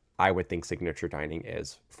where I would think signature dining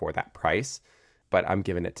is for that price. But I'm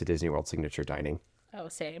giving it to Disney World Signature Dining. Oh,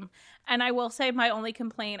 same. And I will say my only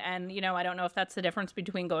complaint, and, you know, I don't know if that's the difference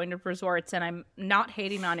between going to resorts, and I'm not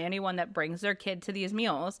hating on anyone that brings their kid to these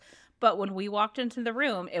meals, but when we walked into the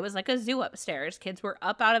room, it was like a zoo upstairs. Kids were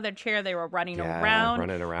up out of their chair. They were running around.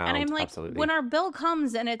 And I'm like, absolutely. When our bill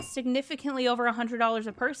comes and it's significantly over $100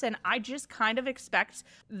 a person, I just kind of expect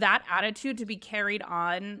that attitude to be carried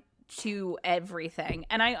on to everything.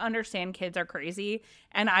 And I understand kids are crazy,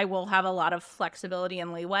 and I will have a lot of flexibility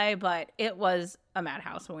and leeway, but it was a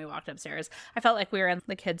madhouse when we walked upstairs. I felt like we were in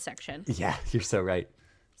the kids section. Yeah, you're so right.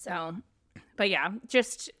 So, but yeah,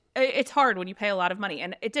 just it's hard when you pay a lot of money,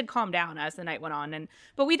 and it did calm down as the night went on.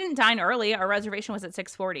 But we didn't dine early. Our reservation was at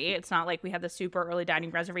 6:40. It's not like we had the super early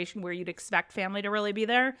dining reservation where you'd expect family to really be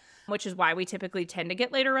there, which is why we typically tend to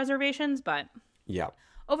get later reservations. But yeah,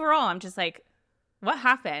 overall, I'm just like, what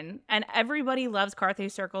happened? And everybody loves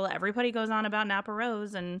Carthay Circle. Everybody goes on about Napa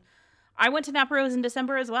Rose. And I went to Napa Rose in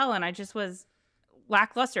December as well, and I just was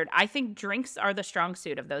lackluster. I think drinks are the strong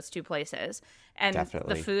suit of those two places. And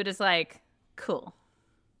the food is like, cool.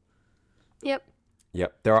 Yep.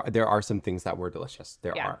 There are some things that were delicious.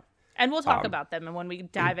 There are. And we'll talk about them. And when we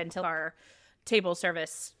dive into our table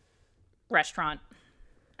service restaurant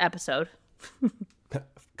episode.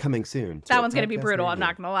 Coming soon. That one's going to be brutal. I'm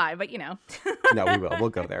not going to lie, but you know. No, we will. We'll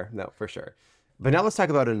go there. No, for sure. But now let's talk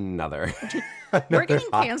about another. We're getting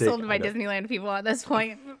canceled by Disneyland people at this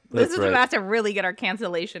point. This is about to really get our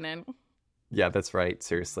cancellation in. Yeah, that's right.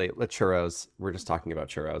 Seriously. Churros. We're just talking about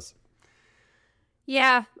churros.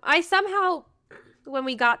 Yeah. I somehow, when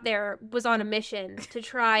we got there, was on a mission to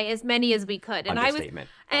try as many as we could. And Understatement.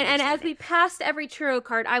 And as we passed every churro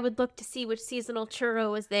cart, I would look to see which seasonal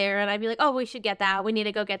churro was there. And I'd be like, oh, we should get that. We need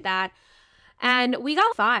to go get that. And we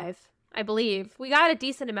got 5, I believe. We got a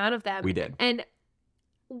decent amount of them. We did. And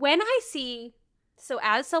when I see, so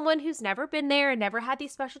as someone who's never been there and never had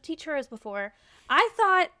these specialty churros before,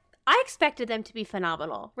 I expected them to be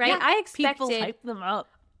phenomenal, right? Yeah, I expected people hype them up.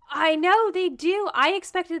 I know they do. I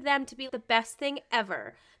expected them to be the best thing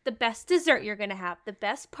ever, the best dessert you're going to have, the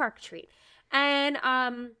best park treat. And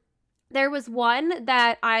there was one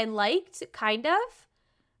that I liked, kind of.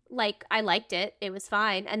 Like, I liked it. It was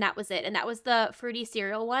fine. And that was it. And that was the fruity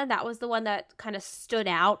cereal one. That was the one that kind of stood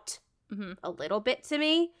out a little bit to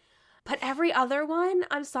me. But every other one,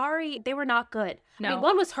 I'm sorry, they were not good. No. I mean,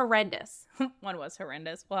 one was horrendous. One was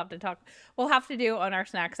horrendous. We'll have to do on our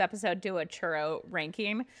snacks episode, do a churro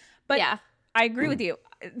ranking. But yeah, I agree with you.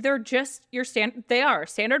 They're just they are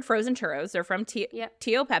standard frozen churros. They're from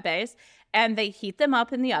Tio Pepe's, and they heat them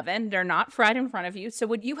up in the oven. They're not fried in front of you. So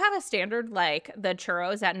would you have a standard like the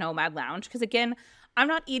churros at Nomad Lounge? Because again, I'm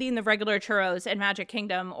not eating the regular churros in Magic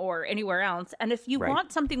Kingdom or anywhere else. And if you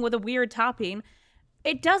want something with a weird topping,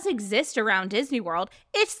 it does exist around Disney World.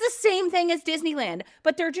 It's the same thing as Disneyland,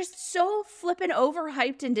 but they're just so flippin'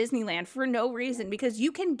 overhyped in Disneyland for no reason, because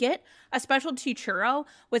you can get a specialty churro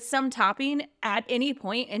with some topping at any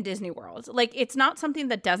point in Disney World. Like, it's not something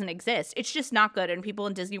that doesn't exist. It's just not good, and people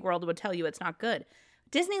in Disney World would tell you it's not good.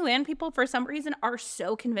 Disneyland people, for some reason, are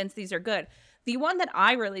so convinced these are good. The one that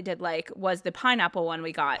I really did like was the pineapple one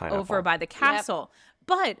we got over by the castle.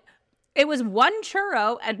 But it was one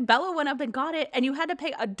churro, and Bella went up and got it, and you had to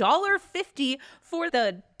pay $1.50 for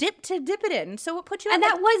the dip to dip it in. So it put you. And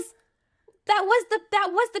that was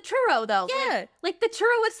the churro though. Yeah, like the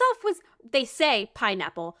churro itself was. They say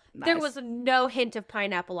pineapple. Nice. There was no hint of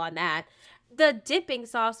pineapple on that. The dipping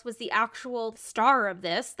sauce was the actual star of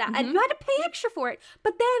this. And you had to pay extra for it.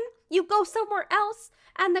 But then you go somewhere else,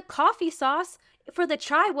 and the coffee sauce for the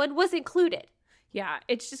chai one was included. Yeah,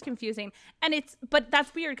 it's just confusing. But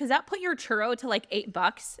that's weird, because that put your churro to like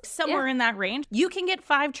 $8, somewhere in that range. You can get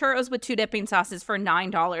 5 churros with 2 dipping sauces for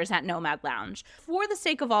 $9 at Nomad Lounge. For the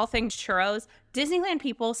sake of all things churros, Disneyland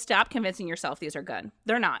people, stop convincing yourself these are good.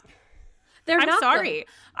 They're not. I'm sorry.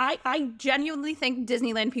 I genuinely think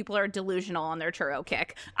Disneyland people are delusional on their churro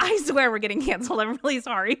kick. I swear we're getting canceled. I'm really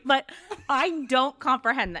sorry, but I don't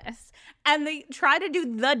comprehend this. And they try to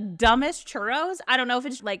do the dumbest churros. I don't know if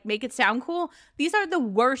it's like make it sound cool. These are the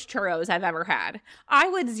worst churros I've ever had. I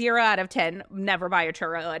would 0 out of 10 never buy a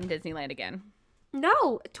churro in Disneyland again.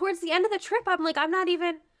 No, towards the end of the trip, I'm like, I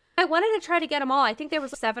wanted to try to get them all. I think there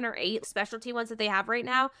was 7 or 8 specialty ones that they have right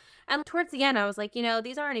now. And towards the end, I was like,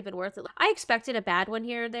 these aren't even worth it. I expected a bad one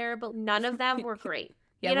here or there, but none of them were great.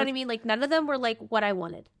 You know what I mean? Like, none of them were like what I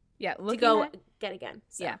wanted to go get again.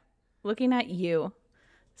 So. Yeah. Looking at you,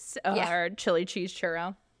 our chili cheese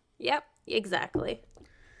churro. Yep, exactly.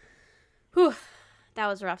 Whew, that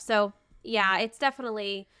was rough. So, yeah, it's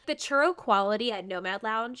definitely the churro quality at Nomad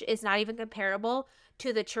Lounge is not even comparable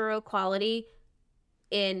to the churro quality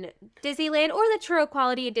in Disneyland or the churro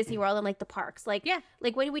quality in Disney World and like the parks. Like,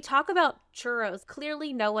 like when we talk about churros,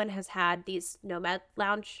 clearly no one has had these Nomad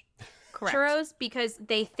Lounge churros because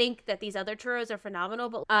they think that these other churros are phenomenal,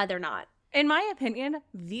 but they're not. In my opinion,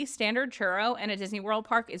 the standard churro in a Disney World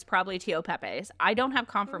park is probably Tio Pepe's. I don't have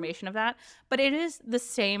confirmation of that, but it is the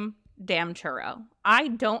same damn churro. I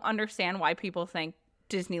don't understand why people think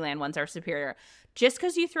Disneyland ones are superior. Just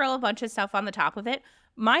because you throw a bunch of stuff on the top of it,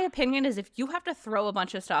 my opinion is if you have to throw a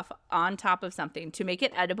bunch of stuff on top of something to make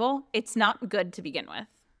it edible, it's not good to begin with.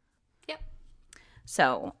 Yep.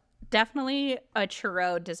 So definitely a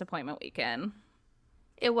churro disappointment weekend.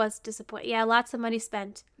 It was disappointing. Yeah, lots of money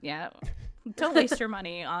spent. Yeah. Don't waste your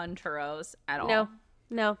money on churros at all.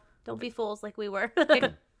 No. Don't be fools like we were.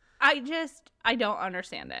 I don't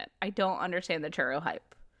understand it. I don't understand the churro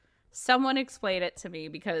hype. Someone explain it to me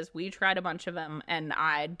because we tried a bunch of them and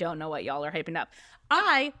I don't know what y'all are hyping up.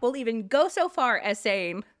 I will even go so far as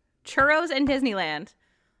saying churros in Disneyland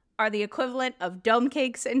are the equivalent of dome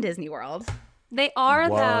cakes in Disney World. They are,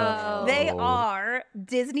 though. They are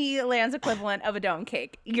Disneyland's equivalent of a dome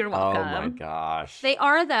cake. You're welcome. Oh, my gosh. They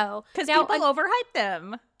are, though. Because people overhype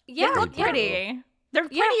them. Yeah. They look pretty. They're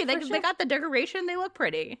pretty. Yeah, they got the decoration. They look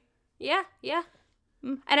pretty. Yeah.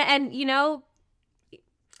 And I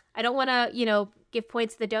don't want to, give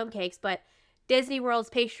points to the dome cakes, but Disney World's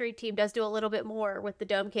pastry team does do a little bit more with the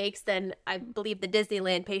dome cakes than I believe the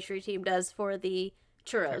Disneyland pastry team does for the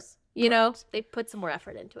churros. They put some more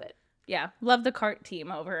effort into it. Yeah, love the cart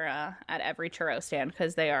team over at every churro stand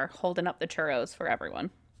because they are holding up the churros for everyone.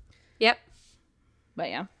 Yep. But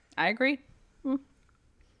yeah, I agree.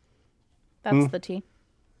 That's the tea.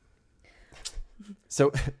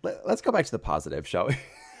 So let's go back to the positive, shall we?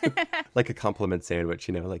 Like a compliment sandwich,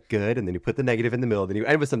 like good, and then you put the negative in the middle, then you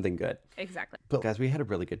end with something good. Exactly. But guys, we had a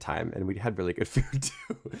really good time, and we had really good food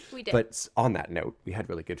too. We did. But on that note, we had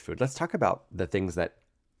really good food. Let's talk about the things that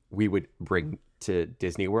we would bring to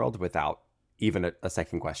Disney World without even a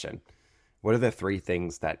second question. What are the 3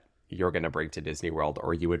 things that you're going to bring to Disney World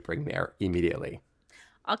or you would bring there immediately?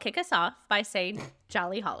 I'll kick us off by saying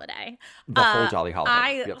Jolly Holiday. The whole Jolly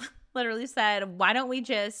Holiday. literally said, why don't we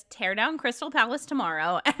just tear down Crystal Palace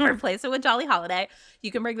tomorrow and replace it with Jolly Holiday?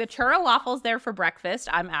 You can bring the churro waffles there for breakfast.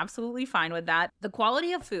 I'm absolutely fine with that. The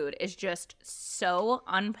quality of food is just so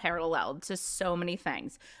unparalleled to so many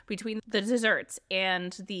things. Between the desserts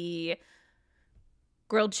and the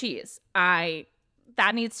grilled cheese,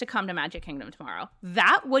 that needs to come to Magic Kingdom tomorrow.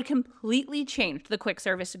 That would completely change the quick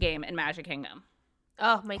service game in Magic Kingdom.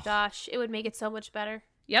 Oh my gosh, it would make it so much better.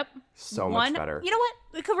 Yep. So much better. You know what?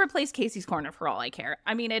 It could replace Casey's Corner for all I care.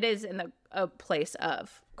 I mean, it is in a place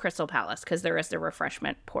of Crystal Palace because there is the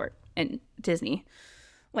refreshment port in Disneyland.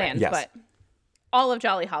 Yes. But all of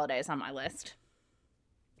Jolly Holiday is on my list.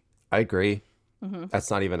 I agree. That's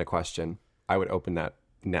not even a question. I would open that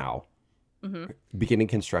now. Beginning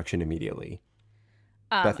construction immediately.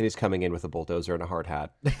 Bethany's coming in with a bulldozer and a hard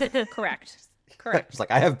hat. Correct. It's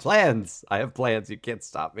like, I have plans. You can't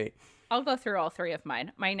stop me. I'll go through all three of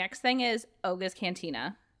mine. My next thing is Oga's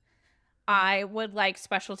Cantina. I would like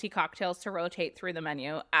specialty cocktails to rotate through the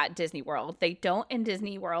menu at Disney World. They don't in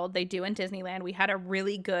Disney World. They do in Disneyland. We had a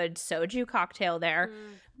really good soju cocktail there,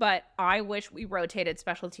 but I wish we rotated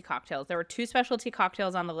specialty cocktails. There were 2 specialty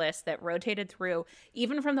cocktails on the list that rotated through.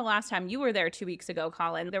 Even from the last time you were there 2 weeks ago,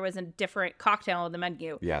 Colin, there was a different cocktail on the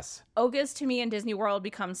menu. Yes. Oga's to me in Disney World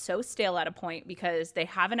becomes so stale at a point because they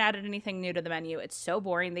haven't added anything new to the menu. It's so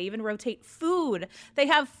boring. They even rotate food. They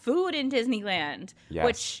have food in Disneyland,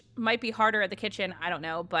 which might be harder at the kitchen. I don't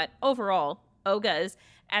know. But overall, Oga's.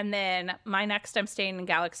 And then my next, I'm staying in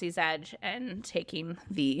Galaxy's Edge and taking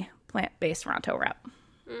the plant-based Ronto wrap.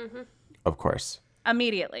 Of course.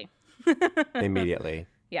 Immediately.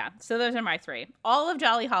 Yeah. So those are my 3. All of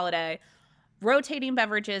Jolly Holiday, rotating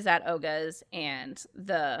beverages at Oga's, and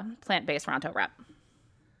the plant-based Ronto wrap.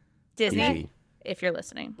 Disney, Easy. if you're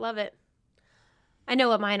listening. Love it. I know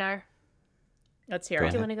what mine are. Let's hear Go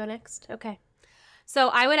it. Do you want to go next? Okay. So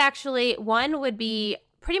I would actually, one would be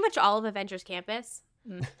pretty much all of Avengers Campus.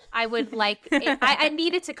 I would like, I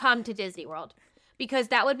needed to come to Disney World because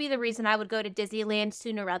that would be the reason I would go to Disneyland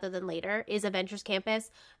sooner rather than later is Avengers Campus.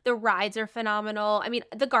 The rides are phenomenal. I mean,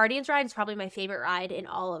 the Guardians ride is probably my favorite ride in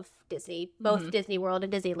all of Disney, both Disney World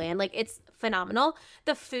and Disneyland. Like, it's phenomenal.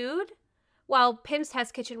 The food, while Pim's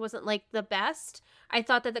Test Kitchen wasn't like the best, I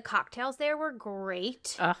thought that the cocktails there were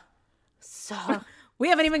great. So we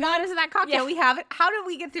haven't even gotten into that cocktail. Yeah. We haven't. How did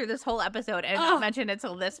we get through this whole episode and not mention it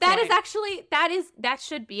till this that point? is actually that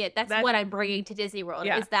should be it. That's what I'm bringing to Disney World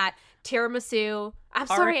is that tiramisu. I'm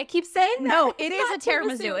sorry, I keep saying that. No, it is not a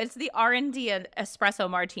tiramisu. It's the R&D espresso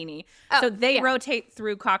martini. Oh, so they yeah. rotate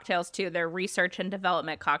through cocktails too. They're research and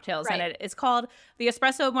development cocktails, Right. and it's called the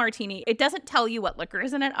espresso martini. It doesn't tell you what liquor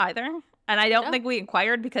is in it either. And I don't think we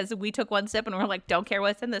inquired because we took one sip and we're like, don't care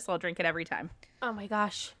what's in this. I'll drink it every time. Oh my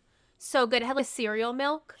gosh. So good. It had like cereal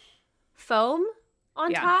milk foam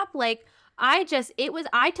on top. Like I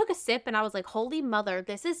took a sip and I was like, holy mother,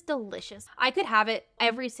 this is delicious. I could have it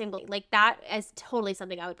every single, like that is totally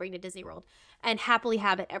something I would bring to Disney World and happily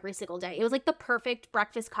have it every single day. It was like the perfect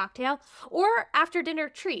breakfast cocktail or after dinner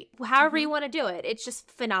treat, however you want to do it. It's just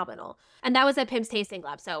phenomenal. And that was at Pim's Tasting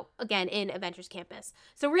Lab. So again, in Avengers Campus.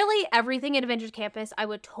 So really everything in Avengers Campus, I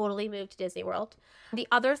would totally move to Disney World. The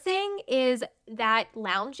other thing is that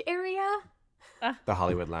lounge area. The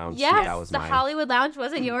Hollywood Lounge. Yes, that was the mine. Hollywood Lounge.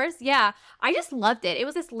 Was it yours? Yeah. I just loved it. It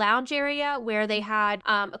was this lounge area where they had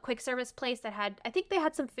a quick service place that had, I think they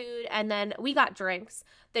had some food, and then we got drinks.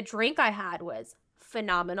 The drink I had was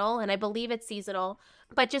phenomenal, and I believe it's seasonal.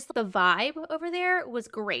 But just the vibe over there was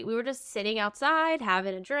great. We were just sitting outside,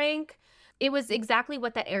 having a drink. It was exactly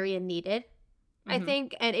what that area needed, I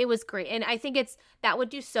think, and it was great. And I think that would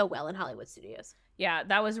do so well in Hollywood Studios. Yeah,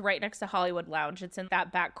 that was right next to Hollywood Lounge. It's in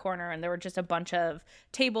that back corner, and there were just a bunch of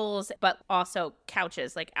tables, but also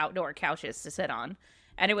couches, like outdoor couches to sit on.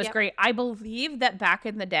 And it was great. I believe that back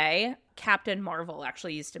in the day, Captain Marvel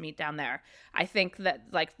actually used to meet down there. I think that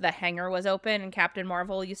like the hangar was open and Captain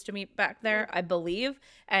Marvel used to meet back there, I believe.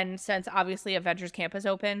 And since obviously Avengers Campus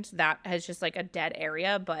opened, that has just like a dead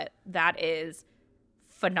area, but that is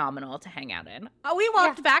phenomenal to hang out in. We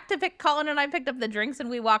walked back to Colin and I picked up the drinks and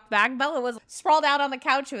we walked back. Bella was sprawled out on the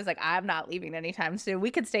couch. She was like, I'm not leaving anytime soon.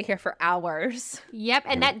 We could stay here for hours. Yep,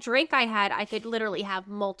 and that drink I had, I could literally have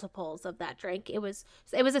multiples of that drink. It was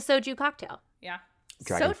a soju cocktail. Yeah.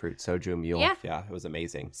 Dragon fruit, soju, mule. Yeah, it was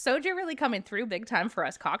amazing. Soju really coming through big time for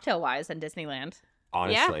us cocktail-wise in Disneyland.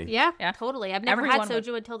 Honestly. Yeah, totally. I've never Everyone had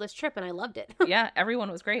soju until this trip, and I loved it. Yeah,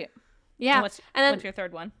 everyone was great. Yeah. What's your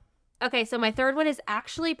third one? Okay, so my third one is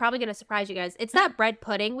actually probably going to surprise you guys. It's that bread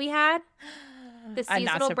pudding we had. The I'm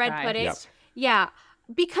not seasonal bread surprised. pudding. Yep. Yeah.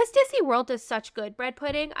 because Disney World does such good bread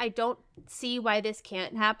pudding, I don't see why this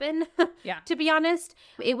can't happen. Yeah. To be honest,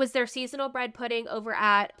 it was their seasonal bread pudding over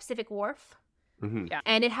at Pacific Wharf. Mm-hmm. Yeah.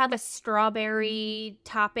 And it had a strawberry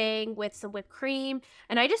topping with some whipped cream.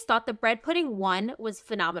 And I just thought the bread pudding one was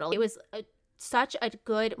phenomenal. It was such a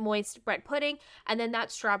good moist bread pudding. And then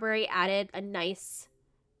that strawberry added a nice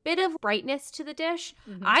bit of brightness to the dish.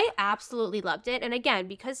 Mm-hmm. I absolutely loved it. And again,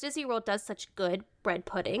 because Disney World does such good bread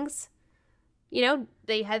puddings, you know,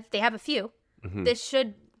 they have a few. Mm-hmm. This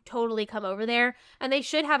should totally come over there. And they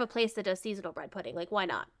should have a place that does seasonal bread pudding. Like, why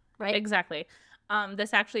not? Right? Exactly.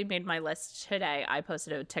 This actually made my list today. I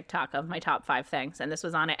posted a TikTok of my top 5 things, and this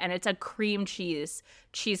was on it. And it's a cream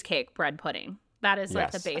cheesecake bread pudding. That is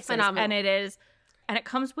like the basis. Phenomenal. And it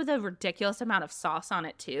comes with a ridiculous amount of sauce on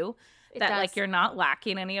it too. Like you're not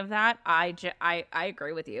lacking any of that. I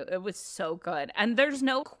agree with you. It was so good. And there's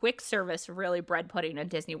no quick service really bread pudding in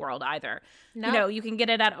Disney World either. No. You know, you can get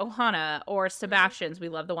it at Ohana or Sebastian's. We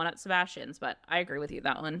love the one at Sebastian's, but I agree with you.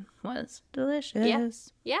 That one was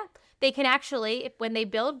delicious. Yeah. They can actually, when they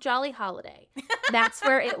build Jolly Holiday, that's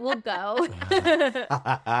where it will go.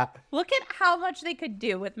 Look at how much they could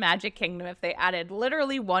do with Magic Kingdom if they added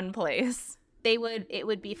literally one place. It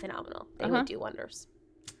would be phenomenal. They would do wonders.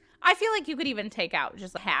 I feel like you could even take out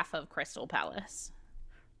just half of Crystal Palace.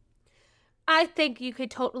 I think you could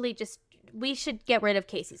totally we should get rid of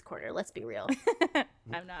Casey's Corner. Let's be real.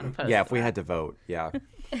 I'm not opposed Yeah, to if we that. had to vote, yeah.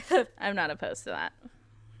 I'm not opposed to that.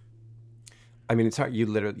 I mean, it's hard.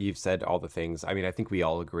 You've said all the things. I mean, I think we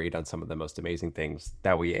all agreed on some of the most amazing things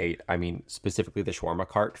that we ate. I mean, specifically the shawarma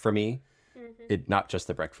cart for me. It not just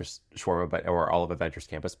the breakfast shawarma, or all of Avengers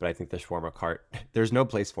Campus, but I think the shawarma cart. There's no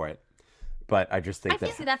place for it, but I just think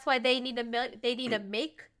that's why they need to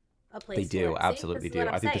make a place. They do, for it. absolutely See? This is do.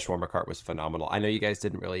 what I think the saying. shawarma cart was phenomenal. I know you guys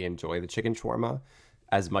didn't really enjoy the chicken shawarma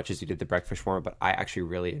as much as you did the breakfast shawarma, but I actually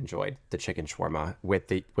really enjoyed the chicken shawarma with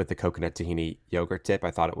the coconut tahini yogurt dip.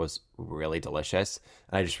 I thought it was really delicious,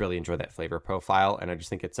 and I just really enjoyed that flavor profile. And I just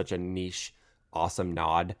think it's such a niche, awesome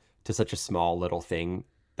nod to such a small little thing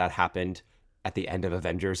that happened at the end of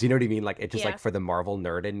Avengers. You know what I mean? Like, it just like for the Marvel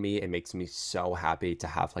nerd in me, it makes me so happy to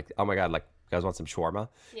have like, oh my God, like, you guys want some shawarma?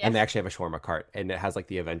 Yeah. And they actually have a shawarma cart, and it has like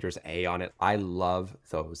the Avengers A on it. I love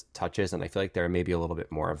those touches, and I feel like there may be a little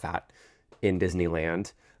bit more of that in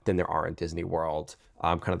Disneyland than there are in Disney World.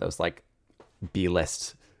 Kind of those like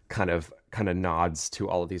B-list kind of nods to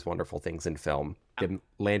all of these wonderful things in film. The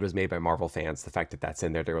land was made by Marvel fans. The fact that that's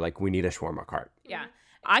in there, they were like, we need a shawarma cart. Yeah.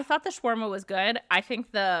 I thought the shawarma was good. I think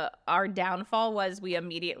our downfall was we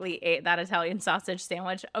immediately ate that Italian sausage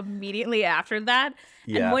sandwich immediately after that.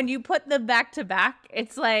 Yeah. And when you put them back to back,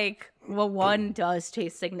 it's like, well, one does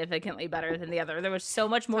taste significantly better than the other. There was so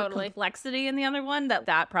much more complexity in the other one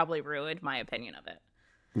that probably ruined my opinion of it.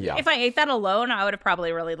 Yeah. If I ate that alone, I would have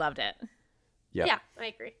probably really loved it. Yeah, I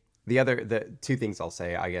agree. The two things I'll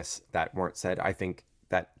say, I guess, that weren't said, I think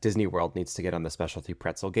that Disney World needs to get on the specialty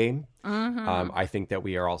pretzel game. I think that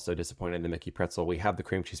we are also disappointed in the Mickey pretzel. We have the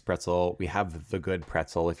cream cheese pretzel. We have the good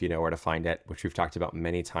pretzel, if you know where to find it, which we've talked about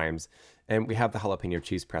many times. And we have the jalapeno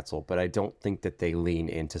cheese pretzel, but I don't think that they lean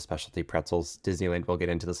into specialty pretzels. Disneyland, we'll get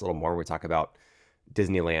into this a little more when we talk about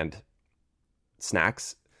Disneyland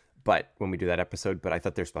snacks, but when we do that episode, but I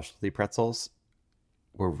thought their specialty pretzels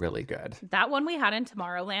were really good. That one we had in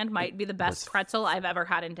Tomorrowland might be the best pretzel I've ever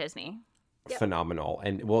had in Disney. Phenomenal,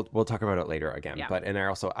 and we'll talk about it later again. Yeah. But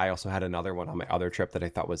I also had another one on my other trip that I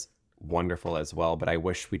thought was wonderful as well. But I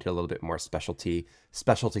wish we did a little bit more specialty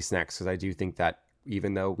snacks, because I do think that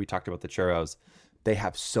even though we talked about the churros, they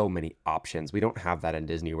have so many options. We don't have that in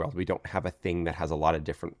Disney World. We don't have a thing that has a lot of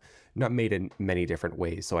different, not made in many different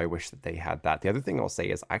ways. So I wish that they had that. The other thing I'll say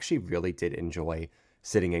is I actually really did enjoy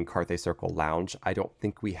sitting in Carthay Circle Lounge. I don't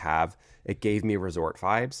think we have. It gave me resort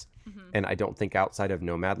vibes. And I don't think outside of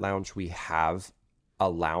Nomad Lounge, we have a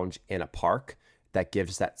lounge in a park that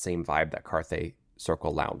gives that same vibe that Carthay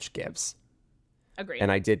Circle Lounge gives. Agreed.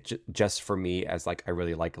 And I did just for me, as like, I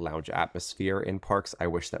really like lounge atmosphere in parks. I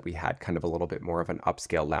wish that we had kind of a little bit more of an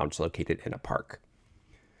upscale lounge located in a park.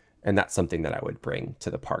 And that's something that I would bring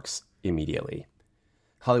to the parks immediately.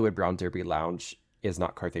 Hollywood Brown Derby Lounge is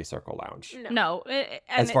not Carthay Circle Lounge. No.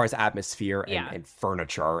 As far as atmosphere and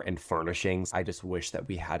furniture and furnishings, I just wish that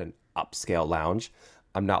we had an upscale lounge.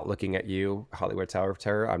 I'm not looking at you, Hollywood Tower of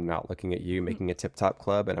Terror. I'm not looking at you making a Tip Top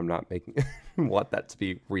Club, and I'm not making want that to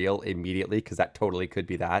be real immediately, because that totally could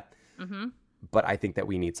be that. But I think that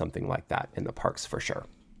we need something like that in the parks for sure.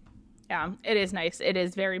 Yeah, it is nice. It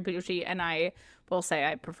is very bougie, and I will say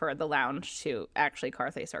I prefer the lounge to actually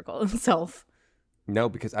Carthay Circle itself. No,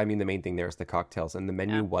 because I mean, the main thing there is the cocktails, and the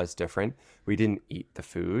menu was different. We didn't eat the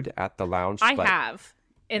food at the lounge. I have.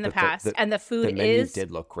 in the past. And the the food menu is did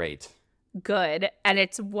look great. good, and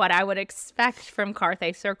it's what I would expect from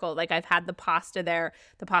Carthay Circle. Like, I've had the pasta there.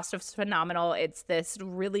 The pasta's phenomenal. It's this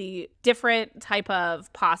really different type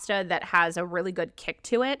of pasta that has a really good kick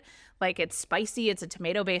to it. Like, it's spicy. It's a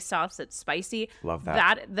tomato-based sauce. It's spicy. Love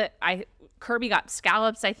that. Kirby got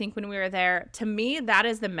scallops, I think, when we were there. To me, that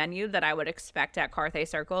is the menu that I would expect at Carthay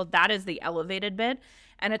Circle. That is the elevated bit,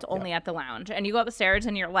 and it's only at the lounge. And you go upstairs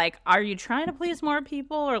and you're like, are you trying to please more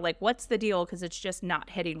people, or like, what's the deal? Because it's just not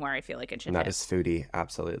hitting where I feel like it should Not hit. as foodie,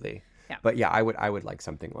 absolutely. Yeah. But yeah, I would like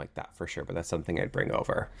something like that for sure. But that's something I'd bring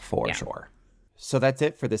over for sure. So that's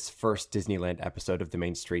it for this first Disneyland episode of The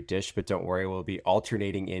Main Street Dish. But don't worry, we'll be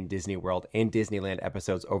alternating in Disney World and Disneyland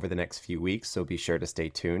episodes over the next few weeks. So be sure to stay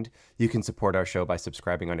tuned. You can support our show by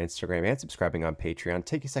subscribing on Instagram and subscribing on Patreon.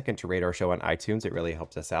 Take a second to rate our show on iTunes. It really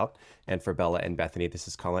helps us out. And for Bella and Bethany, this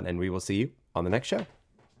is Colin, and we will see you on the next show.